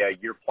idea.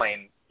 You're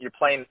playing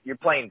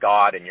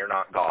God, and you're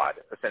not God."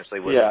 Essentially,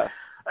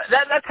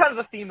 that's kind of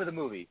the theme of the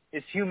movie.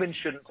 Is humans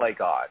shouldn't play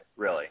God,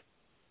 really.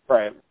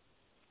 Right.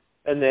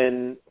 And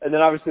then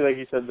obviously, like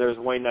you said, there's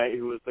Wayne Knight,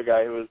 who was the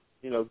guy who was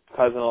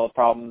causing all the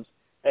problems,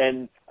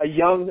 and a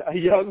young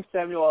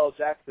Samuel L.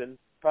 Jackson,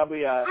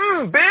 probably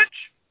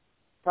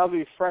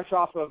probably fresh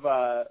off of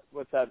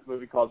what's that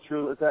movie called?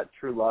 True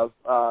Love?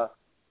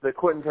 The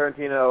Quentin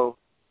Tarantino.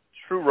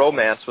 True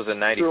Romance was in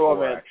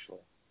 '94, actually.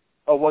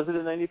 Oh, was it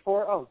in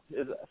 '94? Oh,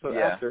 so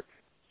yeah. After.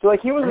 So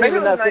like he wasn't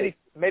even that.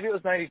 Maybe it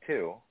was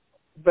 '92.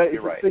 But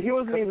you're right. So he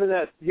wasn't even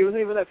that. He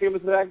wasn't even that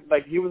famous.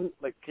 Like he wasn't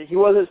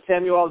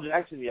Samuel L.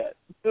 Jackson yet.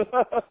 He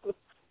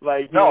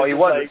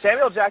wasn't.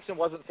 Samuel Jackson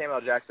wasn't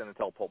Samuel Jackson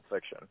until Pulp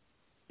Fiction.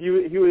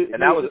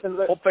 And that was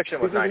Pulp Fiction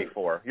was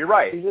 94. You're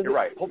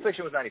right. Pulp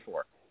Fiction was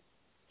 94.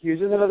 He was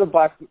just another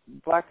black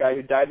guy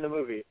who died in the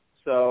movie.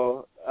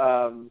 So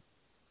I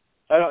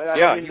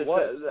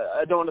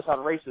don't want to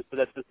sound racist, but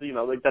that's just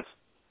that's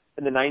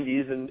in the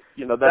 90s, and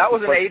that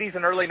was an 80s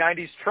and early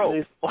 90s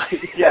trope.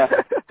 Yeah.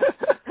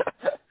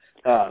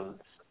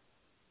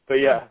 But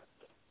yeah.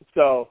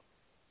 So,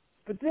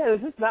 but yeah,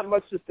 there's just not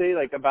much to say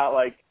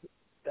about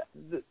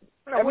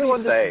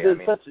everyone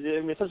did such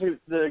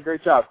a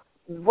great job.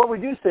 What we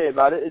do say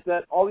about it is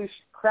that all these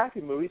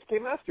crappy movies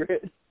came after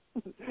it.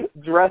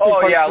 Jurassic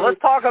Park 3.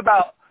 Let's talk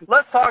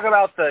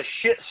about the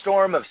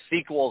shitstorm of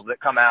sequels that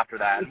come after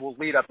that, and we'll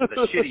lead up to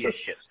the shittiest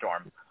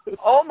shitstorm.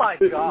 Oh my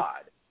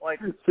God!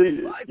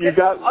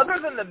 Other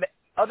than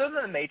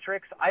the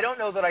Matrix, I don't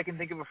know that I can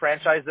think of a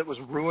franchise that was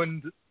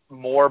ruined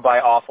more by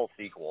awful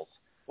sequels.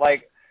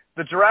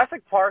 The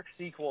Jurassic Park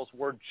sequels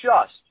were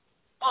just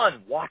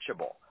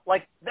unwatchable.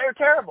 They're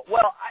terrible.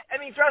 Well, I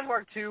mean Jurassic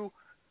Park 2.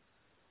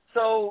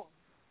 So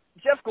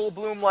Jeff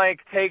Goldblum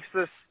takes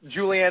this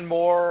Julianne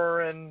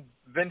Moore and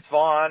Vince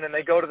Vaughn, and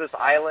they go to this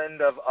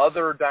island of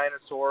other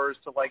dinosaurs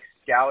to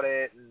scout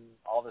it and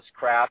all this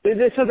crap. So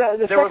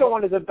the second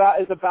one is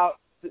about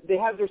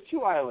there's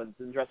two islands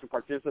in Jurassic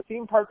Park. There's the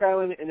theme park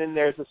island, and then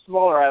there's a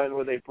smaller island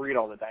where they breed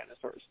all the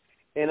dinosaurs.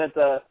 And at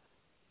the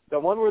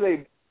one where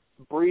they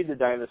breed the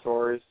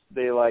dinosaurs,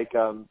 they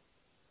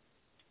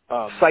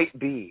Site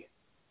B.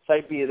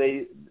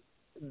 The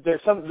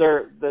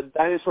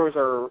dinosaurs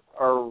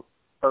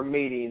are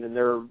mating, and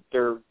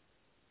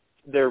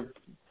they're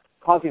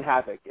causing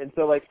havoc. And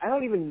so I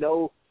don't even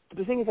know.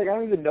 The thing is I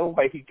don't even know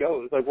why he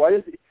goes. Why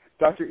does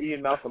Dr.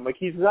 Ian Malcolm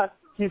he's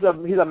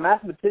a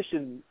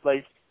mathematician.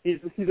 He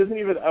doesn't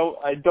even.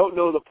 I don't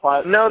know the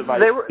plot. No,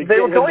 they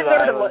were going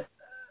there to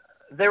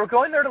they were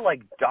going there to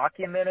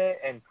document it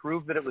and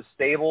prove that it was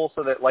stable,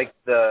 so that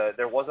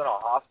there wasn't a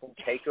hostile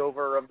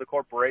takeover of the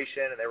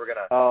corporation, and they were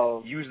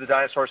gonna use the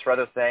dinosaurs for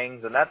other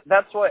things, and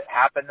that's what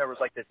happened. There was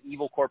this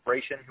evil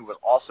corporation who was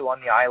also on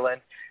the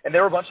island, and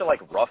they were a bunch of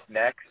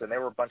roughnecks, and they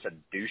were a bunch of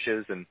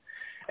douches, and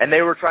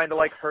they were trying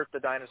to hurt the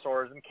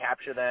dinosaurs and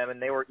capture them,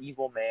 and they were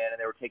evil men, and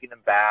they were taking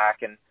them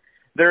back, and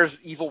there's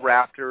evil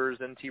raptors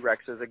and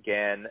T-Rexes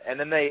again, and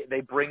then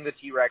they bring the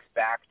T-Rex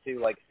back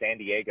to San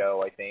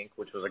Diego, I think,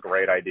 which was a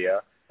great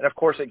idea. And of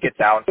course it gets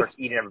out and starts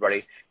eating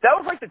everybody. That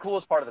was the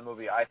coolest part of the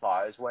movie, I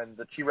thought, is when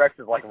the T-Rex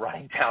is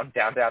running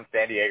downtown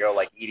San Diego,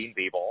 eating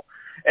people.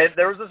 And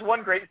there was this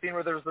one great scene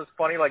where there was this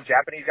funny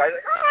Japanese guy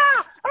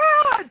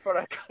in front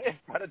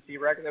of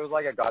T-Rex, and it was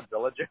a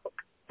Godzilla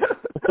joke.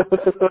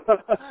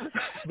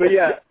 But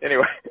yeah.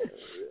 Anyway.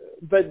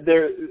 But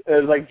there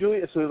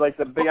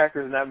the big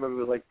actors in that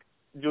movie was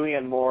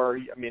Julianne Moore.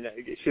 I mean,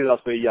 she was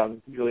also a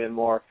young Julianne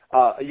Moore.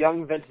 A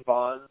young Vince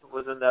Vaughn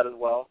was in that as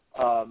well.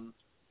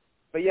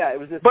 But yeah, it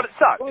was just. But it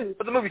sucked.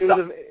 But the movie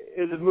sucked.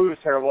 The movie was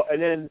terrible.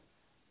 And then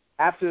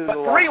after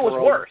but 3 was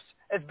worse.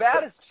 As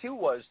bad as 2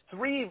 was,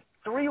 3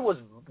 was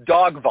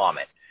dog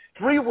vomit.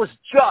 3 was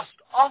just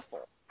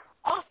awful.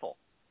 Awful.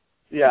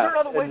 Yeah. Is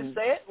there another way to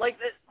say it?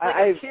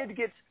 A kid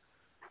gets.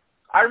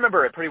 I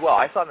remember it pretty well.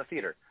 I saw it in the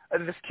theater.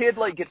 This kid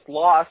gets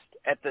lost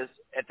at this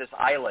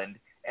island,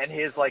 and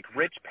his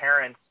rich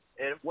parents.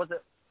 Was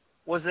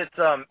it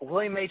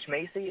William H.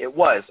 Macy? It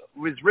was.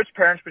 His rich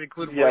parents, but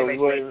included William H.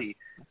 Macy.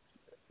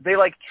 They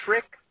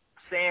trick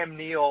Sam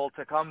Neill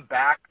to come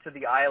back to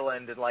the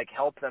island and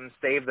help them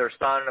save their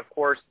son. And of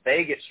course,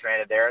 they get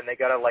stranded there, and they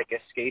gotta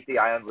escape the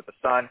island with the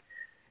son.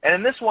 And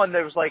in this one,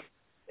 there was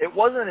it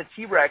wasn't a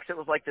T-Rex. It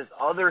was this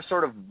other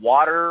sort of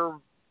water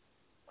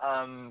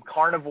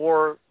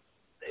carnivore.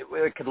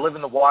 It could live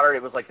in the water.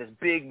 It was this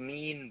big,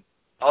 mean,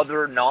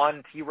 other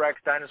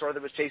non-T-Rex dinosaur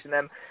that was chasing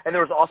them. And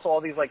there was also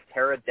all these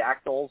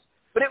pterodactyls.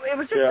 But it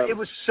was just, it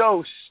was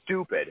so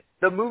stupid.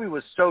 The movie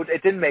was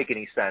it didn't make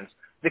any sense.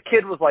 The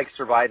kid was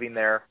surviving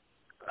there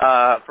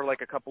for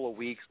a couple of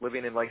weeks,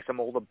 living in some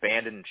old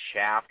abandoned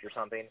shaft or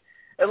something.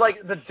 And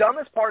the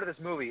dumbest part of this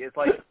movie is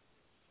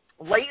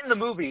late in the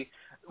movie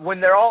when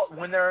they're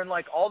in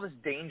all this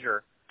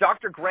danger,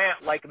 Dr. Grant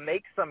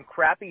makes some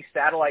crappy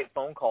satellite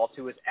phone call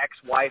to his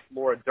ex-wife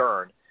Laura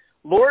Dern.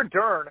 Laura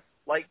Dern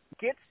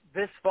gets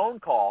this phone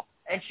call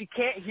and she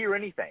can't hear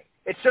anything.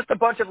 It's just a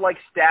bunch of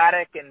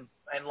static and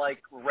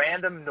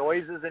random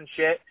noises and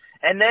shit.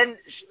 And then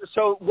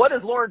so what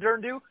does Laura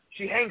Dern do?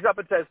 She hangs up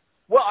and says,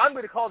 "Well, I'm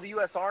going to call the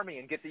U.S. Army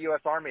and get the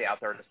U.S. Army out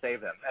there to save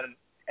them."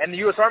 And the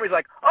U.S. Army's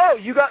like, "Oh,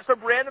 you got some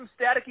random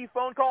staticky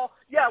phone call?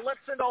 Yeah, let's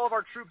send all of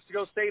our troops to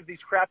go save these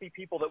crappy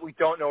people that we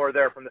don't know are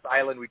there from this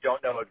island we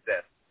don't know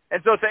exists."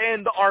 And so at the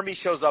end, the Army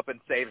shows up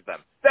and saves them.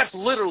 That's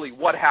literally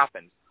what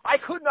happened. I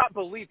could not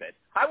believe it.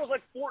 I was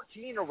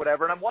 14 or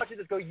whatever, and I'm watching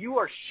this go, you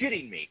are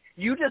shitting me.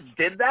 You just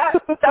did that?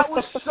 That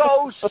was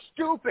so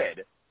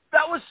stupid.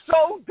 That was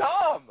so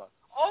dumb.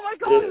 Oh, my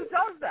God, who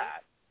does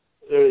that?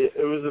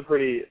 It was a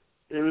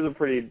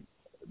pretty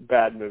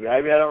bad movie.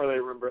 I mean, I don't really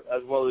remember it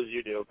as well as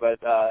you do, but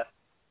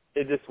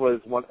it just was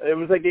one. It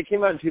was it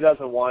came out in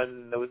 2001,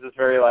 and it was just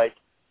very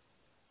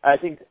I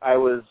think I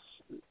was...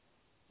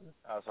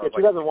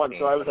 2001,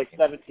 so I was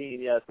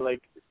 17, yeah. So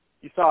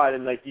you saw it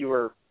and like you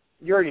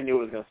already knew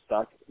it was going to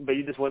suck, but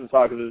you just went and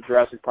saw it because it was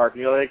Jurassic Park,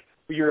 and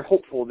you're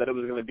hopeful that it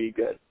was going to be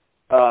good.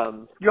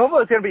 You hopeful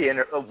it was going to be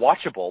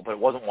watchable, but it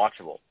wasn't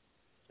watchable.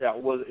 Yeah,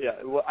 it was.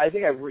 Yeah, well, I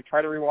think I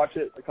tried to rewatch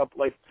it a couple.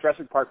 Like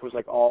Jurassic Park was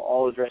like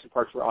all the Jurassic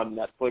Parks were on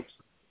Netflix,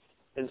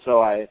 and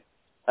so I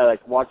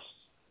like watched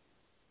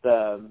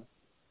the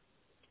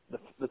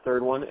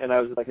third one, and I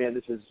was like, man,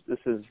 this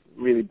is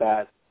really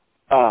bad.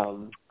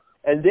 And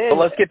then but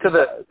let's get to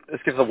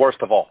the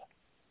worst of all.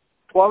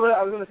 Well,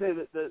 I was going to say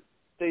that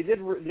they did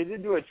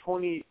do a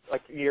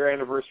 20-year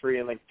anniversary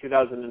in like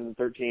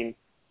 2013,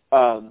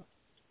 and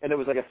it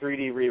was like a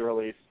 3D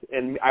re-release,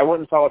 and I went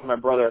and saw it with my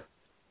brother,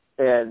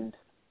 and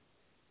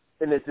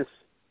it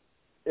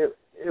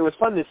was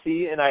fun to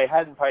see, and I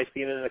hadn't probably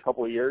seen it in a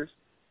couple of years,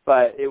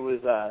 but it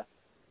was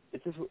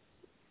it's just,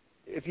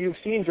 if you've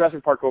seen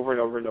Jurassic Park over and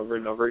over and over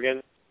and over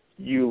again,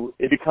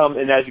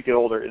 and as you get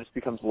older, it just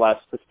becomes less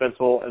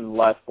suspenseful and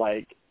less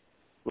oh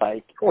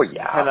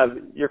yeah,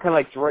 you're kind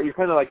of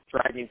like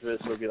dragging through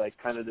this movie, like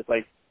kind of just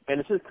like, man,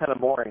 this is kind of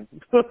boring.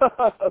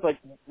 I was like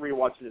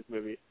rewatching this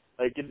movie,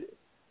 like it is.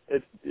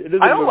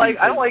 I don't like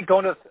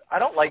going to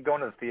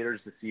the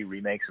theaters to see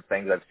remakes of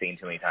things I've seen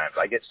too many times.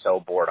 I get so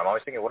bored. I'm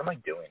always thinking, what am I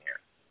doing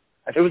here?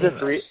 It was a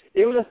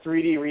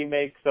 3D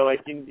remake, so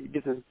like you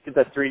get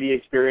that 3D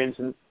experience,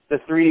 and the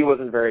 3D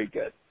wasn't very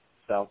good.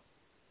 So,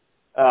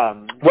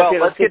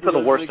 let's get to the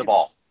worst of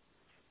all.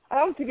 I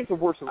don't think it's the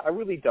worst. I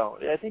really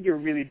don't. I think you're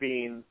really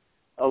being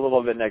a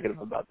little bit negative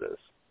about this.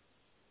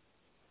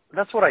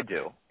 That's what I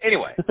do.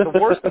 Anyway, the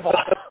worst of all.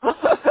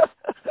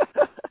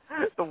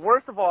 The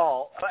worst of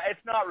all.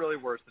 It's not really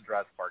worse than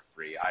Jurassic Park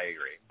 3. I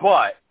agree,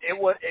 but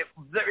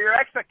your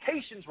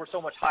expectations were so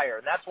much higher,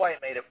 and that's why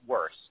it made it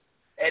worse.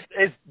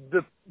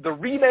 The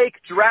remake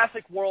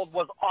Jurassic World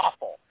was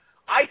awful.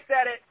 I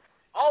said it.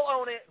 I'll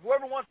own it.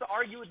 Whoever wants to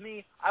argue with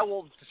me, I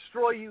will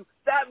destroy you.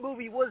 That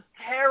movie was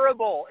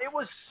terrible. It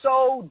was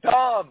so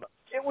dumb.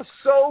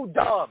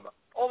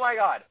 Oh my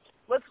God.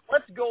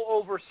 Let's go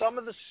over some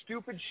of the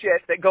stupid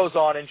shit that goes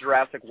on in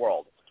Jurassic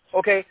World.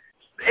 Okay?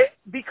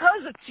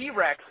 Because a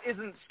T-Rex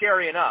isn't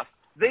scary enough,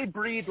 they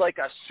breed like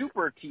a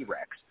super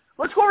T-Rex.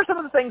 Let's go over some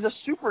of the things a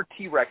super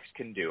T-Rex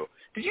can do.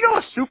 Did you know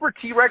a super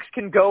T-Rex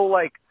can go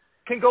like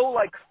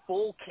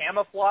full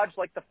camouflage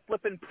like the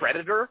flippin'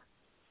 Predator?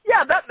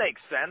 Yeah, that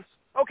makes sense.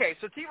 Okay,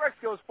 so T-Rex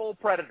goes full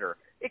Predator.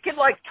 It can,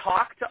 like,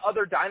 talk to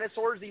other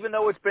dinosaurs even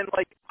though it's been,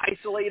 like,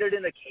 isolated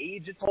in a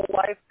cage its whole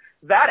life.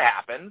 That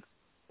happens.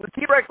 The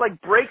T-Rex, like,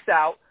 breaks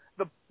out.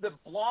 The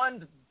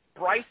blonde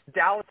Bryce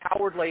Dallas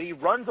Howard lady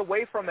runs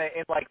away from it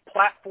in, like,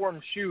 platform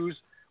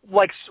shoes,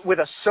 like, with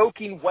a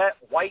soaking wet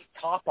white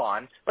top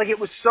on. Like, it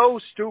was so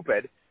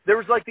stupid. There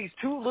was, like, these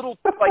two little,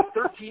 like,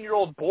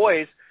 13-year-old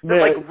boys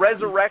that, like,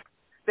 resurrect.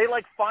 They,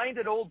 like, find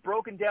an old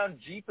broken-down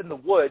Jeep in the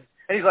woods.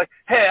 And he's like,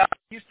 hey,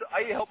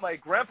 I helped my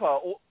grandpa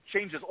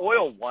change his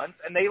oil once,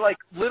 and they, like,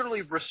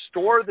 literally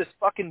restore this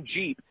fucking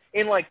Jeep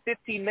in, like,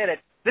 15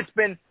 minutes that's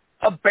been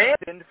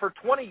abandoned for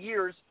 20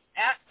 years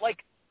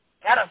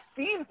at a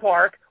theme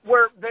park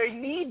where they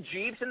need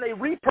Jeeps, and they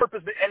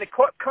repurpose it, and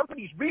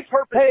companies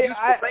repurpose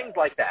useful things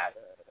like that.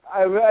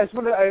 I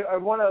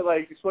want to,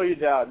 like, slow you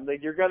down.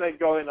 Like, you're going to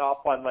go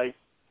off on, like,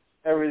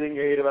 everything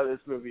you hate about this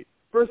movie.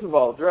 First of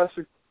all,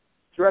 Jurassic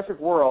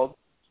World,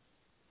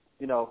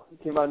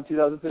 came out in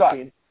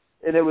 2015,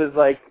 and it was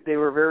like it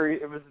was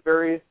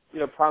very,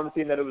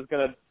 promising that it was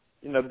going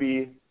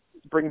to,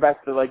 bring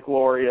back the, like,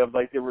 glory of,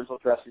 like, the original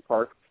Jurassic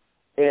Park.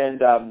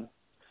 And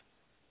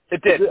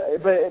it did.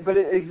 But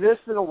it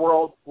exists in a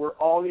world where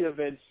all the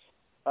events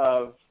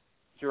of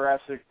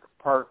Jurassic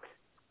Park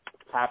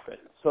happen.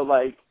 So,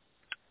 like,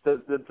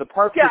 the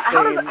park. Yeah,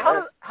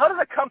 how does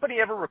a company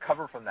ever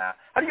recover from that?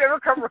 How do you ever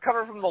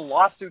recover from the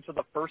lawsuits of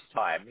the first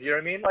time? You know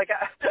what I mean? Like,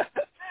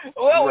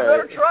 well, we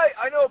better try.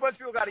 I know a bunch of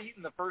people got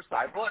eaten the first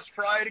time. Well, let's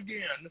try it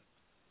again.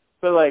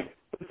 But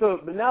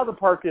now the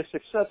park is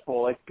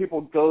successful. Like, people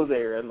go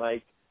there, and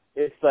like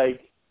it's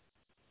like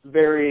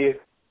very,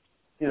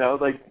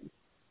 like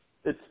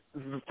it's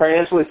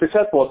financially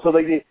successful. So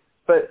like,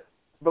 but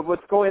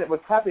what's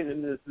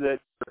happening is that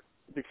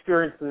it's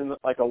experiencing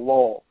like a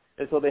lull,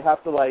 and so they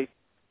have to like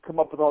come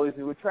up with all these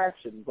new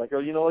attractions, like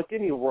any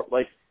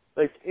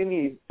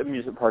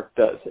amusement park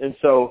does. And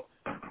so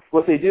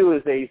what they do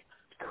is they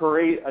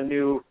create a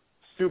new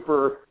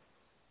super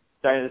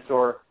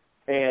dinosaur,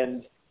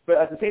 but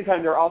at the same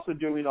time they're also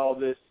doing all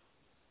this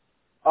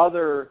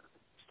other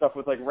stuff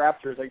with like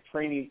raptors, like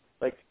training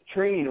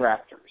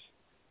raptors.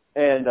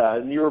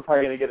 And you were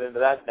probably going to get into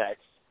that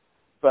next.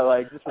 But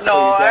like, just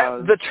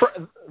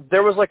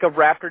there was like a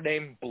raptor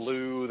named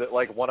Blue that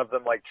like one of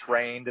them like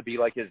trained to be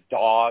like his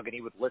dog, and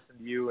he would listen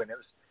to you, and it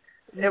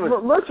was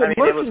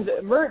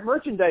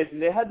merchandising.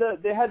 They had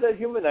to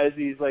humanize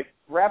these like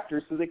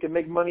raptors so they can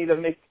make money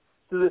they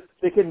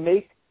can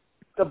make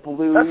the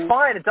Blue. That's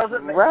fine. It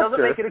doesn't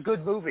make it a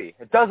good movie.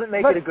 It doesn't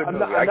make it a good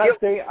movie.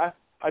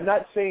 I'm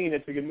not saying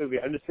it's a good movie.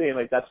 I'm just saying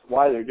like that's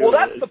why they're doing it. Well,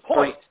 that's the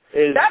point.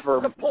 That's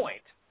the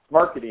point.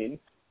 Marketing.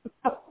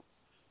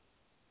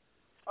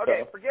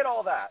 Okay, forget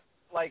all that.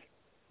 Like,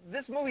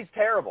 this movie's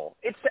terrible.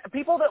 It's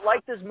people that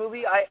like this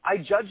movie, I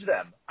judge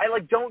them. I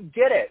don't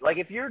get it. Like,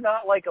 if you're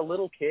not like a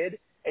little kid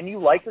and you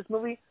like this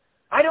movie,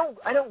 I don't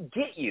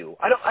get you.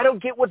 I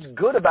don't get what's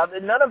good about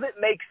it. None of it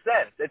makes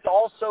sense. It's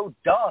all so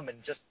dumb and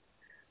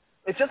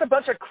it's just a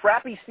bunch of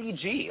crappy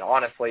CG,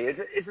 honestly.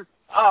 It's just,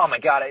 oh my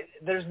God,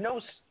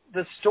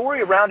 the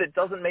story around it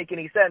doesn't make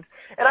any sense.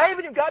 And I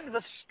haven't even gotten to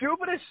the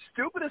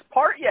stupidest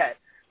part yet,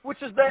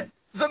 which is that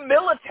the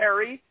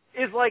military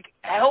is like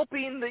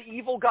helping the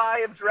evil guy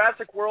of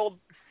Jurassic World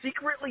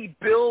secretly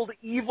build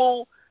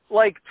evil,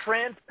 like,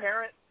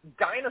 transparent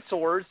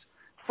dinosaurs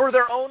for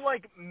their own,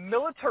 like,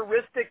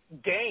 militaristic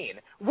gain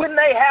when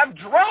they have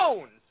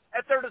drones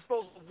at their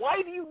disposal.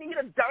 Why do you need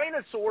a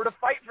dinosaur to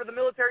fight for the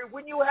military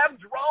when you have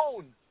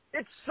drones?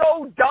 It's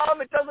so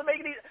dumb. It doesn't make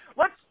any.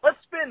 Let's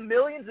spend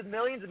millions and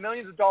millions and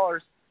millions of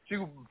dollars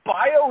to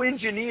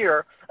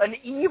bioengineer an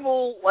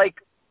evil, like,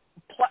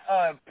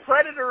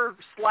 predator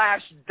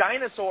 /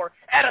 dinosaur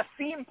at a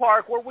theme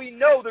park where we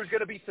know there's going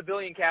to be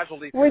civilian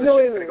casualties. Wait, no,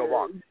 going to go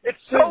wrong. It's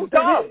so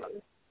dumb.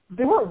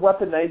 They weren't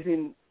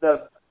weaponizing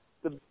the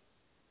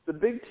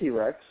big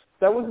T-Rex.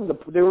 That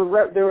wasn't they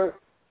were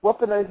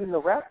weaponizing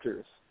the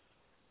raptors.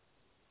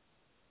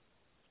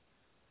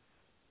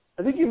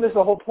 I think you missed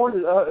the whole point.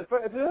 I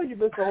feel like you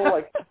missed the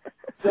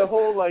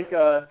whole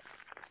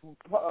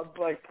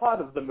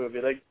plot of the movie.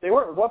 Like, they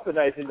weren't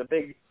weaponizing the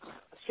big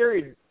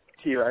scary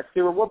T-Rex.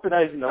 They were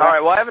weaponizing the. All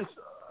right. Well,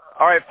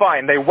 All right,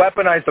 fine. They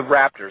weaponized the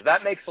raptors.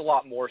 That makes a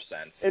lot more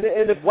sense.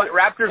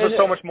 Raptors are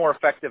so much more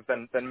effective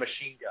than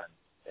machine guns.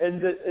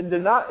 And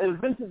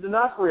Vincent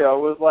D'Onofrio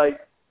was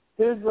like,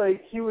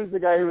 he was the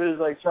guy who was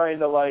like trying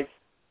to like.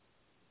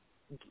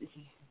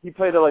 He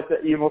played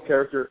the evil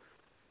character,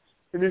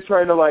 and he's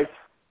trying to like.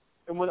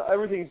 And when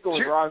everything's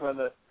going wrong on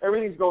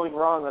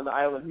the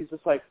island, he's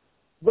just like,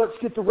 let's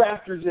get the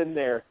raptors in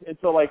there. And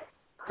so like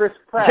Chris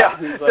Pratt,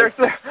 who's like,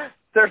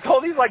 there's all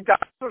these like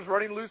dinosaurs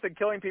running loose and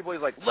killing people.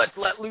 He's like, let's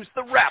let loose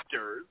the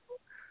raptors.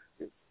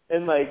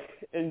 And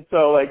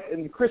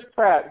Chris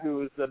Pratt,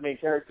 who is the main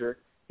character,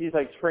 he's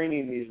like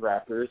training these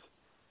raptors,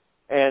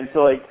 and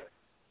so like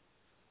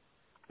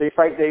they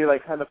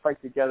kind of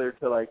fight together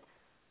to like.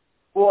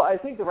 Well, I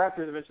think the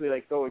raptors eventually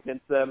like go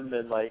against them,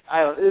 and like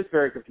it's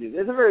very confusing.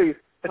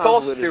 It's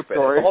all stupid.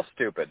 Story. It's all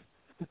stupid.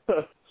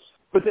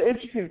 But the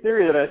interesting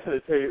theory that I was going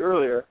to tell you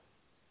earlier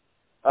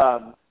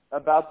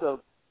about the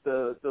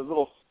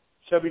little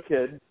chubby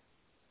kid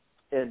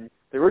in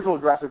the original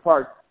Jurassic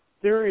Park,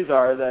 theories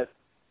are that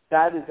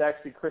is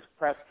actually Chris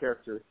Pratt's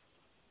character,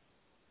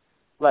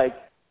 like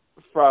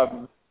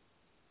from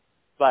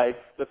like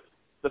the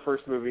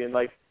first movie, and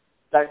like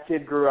that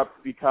kid grew up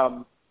to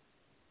become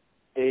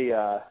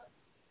a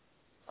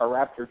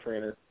raptor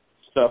trainer.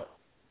 So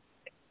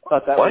I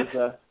thought that was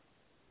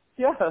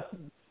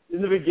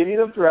in the beginning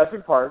of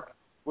Jurassic Park,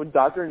 when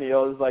Dr.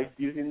 Neil is like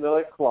using the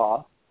like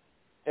claw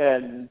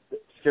and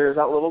scares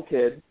that little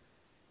kid,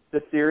 the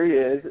theory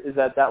is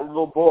that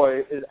little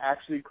boy is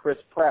actually Chris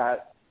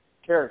Pratt's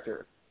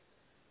character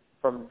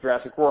from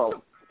Jurassic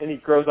World, and he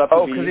grows up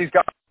to be.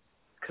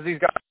 because he's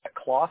got a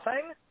claw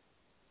thing.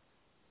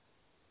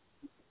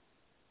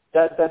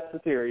 That's the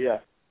theory, yeah.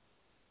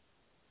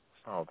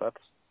 Oh,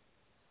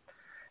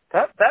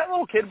 that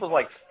little kid was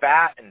like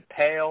fat and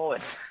pale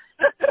and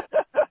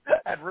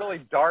had really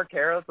dark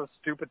hair. That's a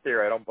stupid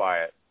theory. I don't buy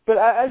it. But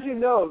as you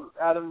know,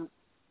 Adam,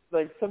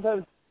 like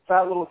sometimes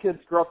fat little kids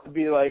grow up to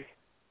be like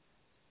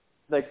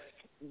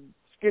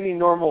skinny,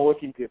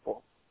 normal-looking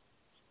people.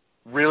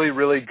 Really,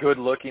 really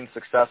good-looking,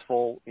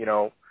 successful,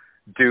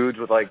 dudes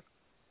with like,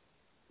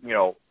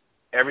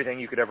 everything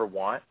you could ever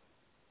want.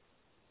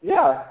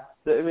 Yeah,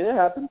 I mean it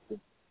happens.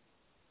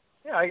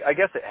 Yeah, I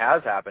guess it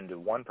has happened to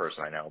one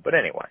person I know. But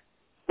anyway.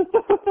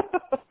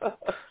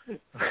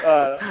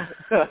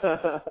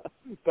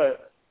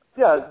 But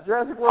yeah,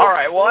 Jurassic World. All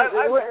right. Well,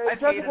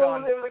 Jurassic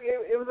World.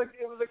 It was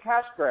a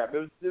cash grab.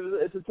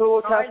 It's a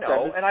total cash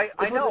grab.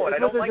 I know, and I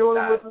don't like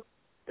that.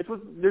 It's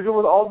what they're doing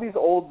with all these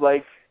old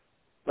like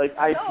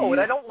IPs. No,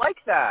 and I don't like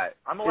that.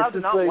 I'm allowed to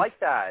not like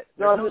that.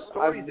 There's no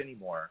stories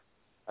anymore.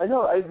 I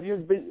know.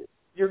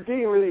 You're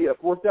getting really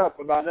worked up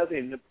about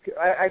nothing.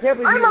 I can't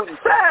believe I'm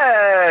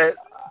upset.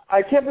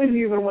 I can't believe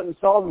you even went and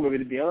saw the movie.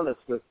 To be honest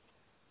with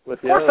you.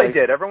 Of course I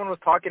did. Everyone was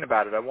talking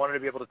about it. I wanted to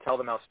be able to tell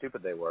them how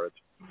stupid they were. It's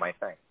my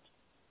thing.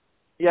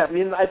 Yeah, I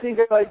mean, I think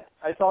I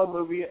saw the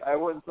movie. I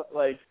went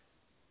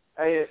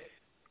I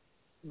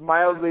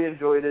mildly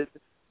enjoyed it,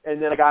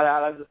 and then I got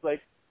out. I was just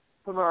like,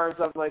 put my arms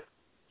up, like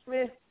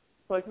meh.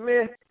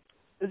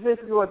 It's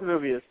basically what the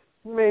movie is.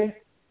 Meh.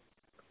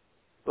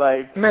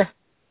 Like meh.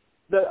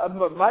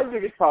 My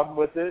biggest problem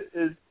with it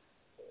is.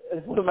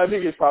 One of my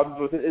biggest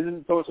problems with it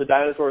isn't so much the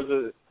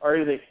dinosaurs or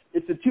anything.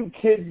 It's the two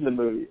kids in the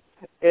movie,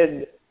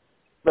 and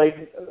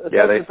like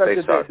they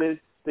suck.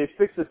 They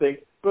fix the thing,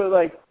 but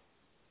like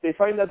they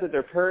find out that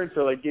their parents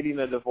are like getting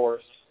a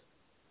divorce,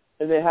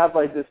 and they have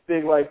like this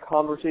big like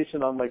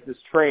conversation on like this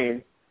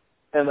train,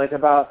 and like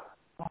about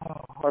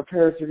our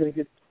parents are gonna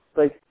get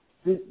like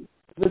they're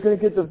gonna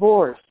get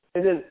divorced,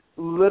 and then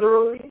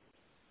literally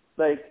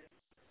like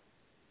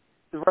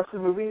the rest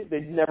of the movie,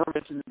 they never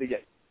mention it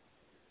again.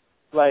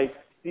 Like,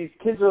 these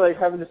kids are, like,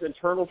 having this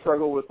internal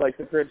struggle with, like,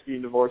 the parents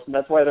being divorced, and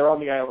that's why they're on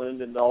the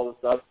island and all this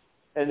stuff.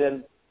 And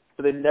then,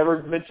 so they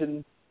never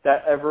mention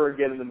that ever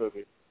again in the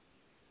movie,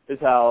 is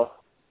how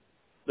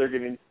they're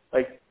getting,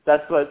 like,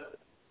 that's what,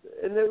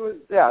 and it was,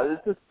 yeah,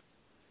 it's just,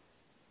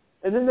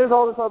 and then there's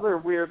all this other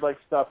weird, like,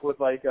 stuff with,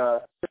 like,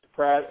 Chris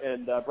Pratt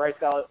and Bryce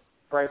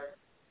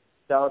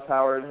Dallas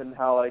Howard, and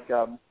how, like,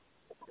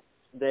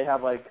 they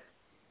have, like,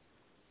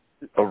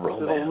 a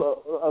romance.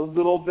 A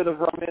little bit of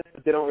romance,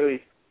 but they don't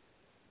really,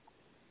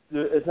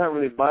 it's not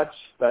really much,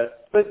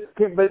 but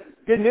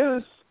good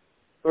news,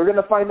 we're going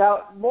to find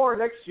out more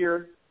next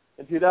year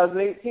in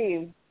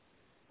 2018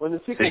 when the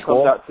sequel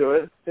comes out to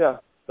it. Yeah.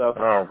 So.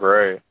 Oh,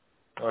 great.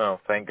 Oh,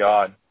 thank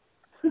God.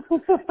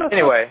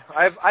 Anyway,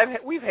 I've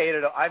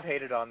hated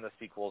on the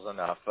sequels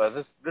enough.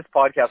 This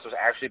podcast was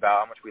actually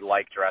about how much we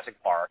like Jurassic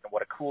Park and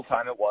what a cool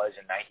time it was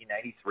in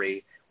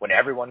 1993 when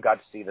everyone got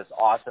to see this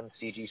awesome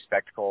CG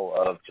spectacle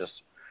of just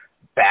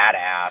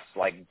badass,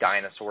 like,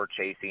 dinosaur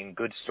chasing,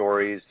 good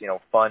stories,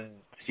 fun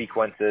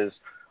sequences,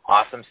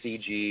 awesome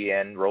CG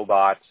and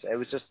robots. It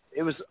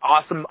was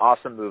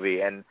awesome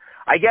movie. And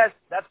I guess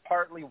that's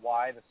partly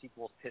why the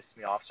sequels pissed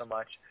me off so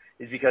much,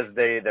 is because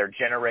they're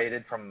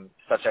generated from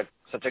such a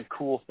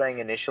cool thing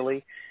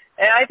initially.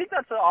 And I think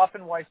that's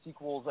often why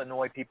sequels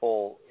annoy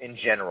people in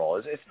general.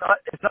 It's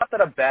not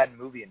that a bad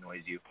movie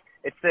annoys you.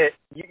 It's that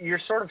you're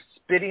sort of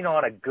spitting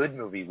on a good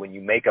movie when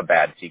you make a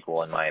bad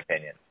sequel, in my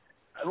opinion.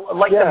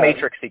 Like the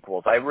Matrix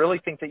sequels. I really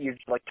think that you're,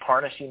 like,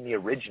 tarnishing the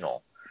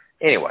original.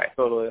 Anyway.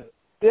 Totally.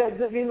 Yeah,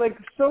 I mean, like,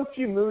 so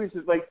few movies,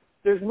 like,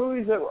 there's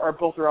movies that are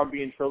built around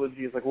being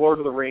trilogies, like Lord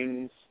of the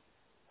Rings,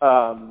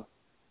 Lord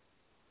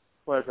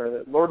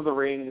of the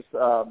Rings,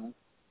 a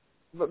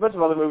bunch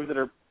of other movies that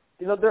are,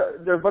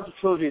 there are a bunch of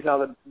trilogies now,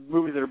 that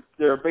movies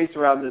that are based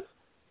around this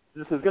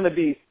is going to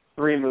be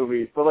 3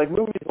 movies. But, like,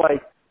 movies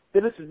like,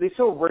 they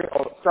so rarely,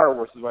 Star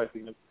Wars is what I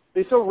think of.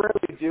 They so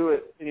rarely do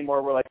it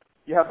anymore where, like,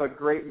 you have a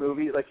great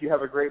movie,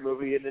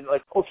 and then,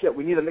 like, oh shit,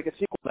 we need to make a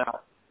sequel now.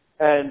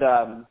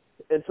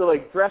 And so,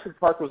 like, Jurassic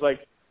Park was,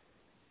 like,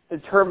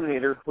 and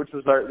Terminator, which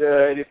was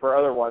the idea for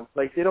other ones.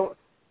 Like, they don't,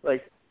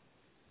 like,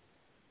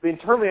 I mean,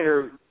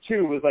 Terminator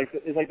 2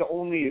 is the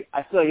only,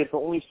 I feel like it's the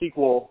only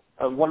sequel,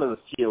 one of the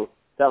few,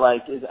 that,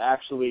 like, is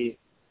actually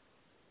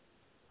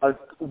a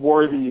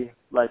worthy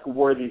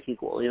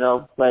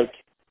sequel, Like,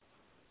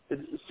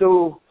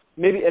 so,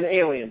 maybe an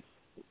Alien.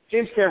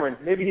 James Cameron,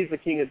 maybe he's the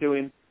king of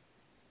doing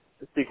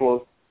the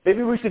sequels.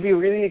 Maybe we should be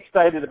really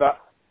excited about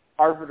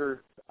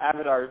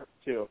Avatar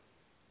 2.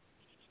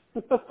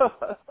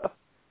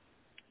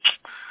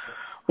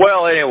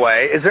 Well,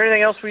 anyway, is there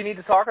anything else we need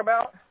to talk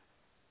about?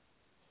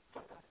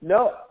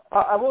 No,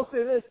 I will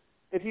say this: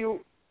 if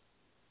you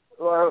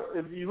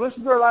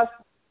listened to our last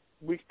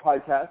week's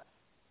podcast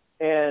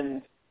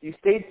and you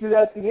stayed through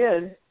that to the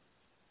end,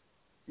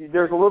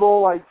 there's a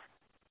little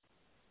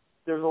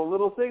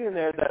thing in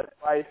there that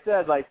I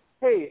said, like,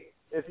 hey,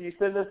 if you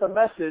send us a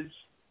message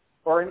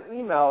or an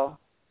email,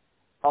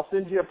 I'll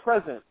send you a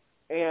present.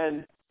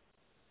 And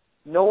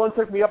no one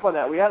took me up on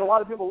that. We had a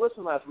lot of people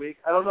listen last week.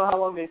 I don't know how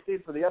long they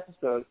stayed for the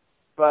episode,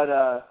 but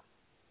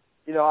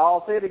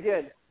I'll say it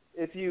again.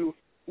 If you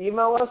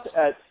email us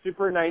at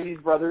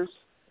super90sbrothers,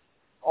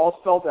 all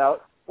spelled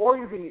out, or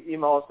you can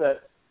email us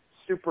at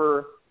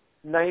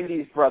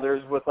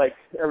super90sbrothers with, like,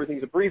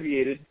 everything's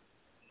abbreviated.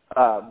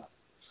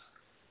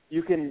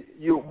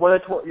 You'll win a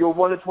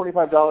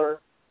 $25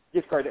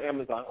 gift card to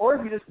Amazon, or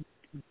if you just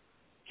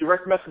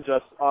direct message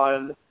us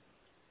on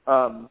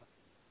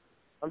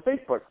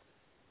Facebook.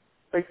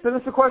 Like, send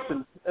us a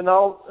question, and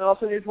I'll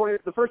send you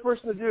the first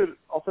person to do it,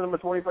 I'll send them a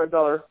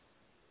 $25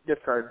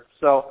 gift card.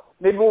 So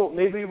maybe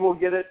we'll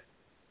get it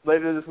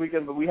later this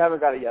weekend, but we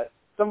haven't got it yet.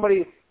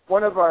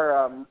 One of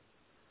our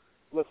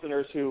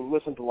listeners who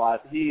listens a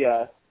lot, he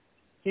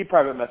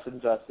private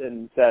messaged us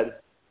and said,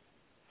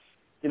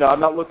 I'm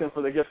not looking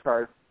for the gift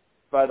card,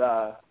 but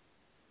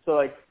so,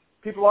 like,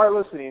 people are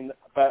listening,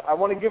 but I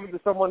want to give it to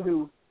someone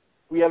who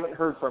we haven't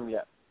heard from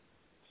yet.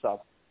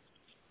 So.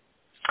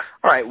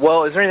 All right.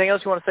 Well, is there anything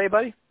else you want to say,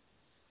 buddy?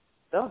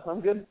 No,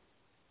 I'm good.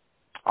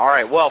 All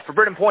right. Well, for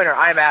Britton Pointer,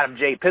 I'm Adam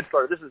J.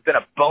 Pitzler. This has been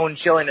a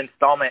bone-chilling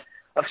installment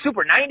of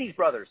Super 90s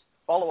Brothers.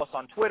 Follow us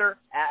on Twitter,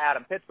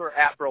 @Adam Pitzler,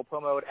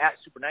 @BroProMode,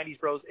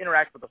 @Super90sBros.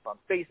 Interact with us on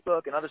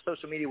Facebook and other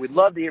social media. We'd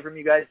love to hear from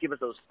you guys. Give us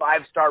those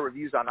 5-star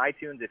reviews on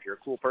iTunes if you're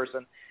a cool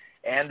person.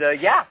 And,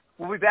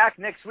 we'll be back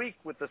next week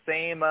with the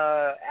same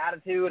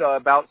attitude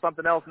about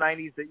something else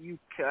 90s that you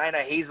kind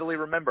of hazily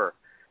remember.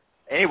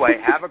 Anyway,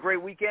 have a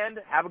great weekend.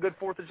 Have a good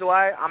 4th of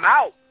July. I'm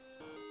out.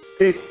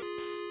 Peace.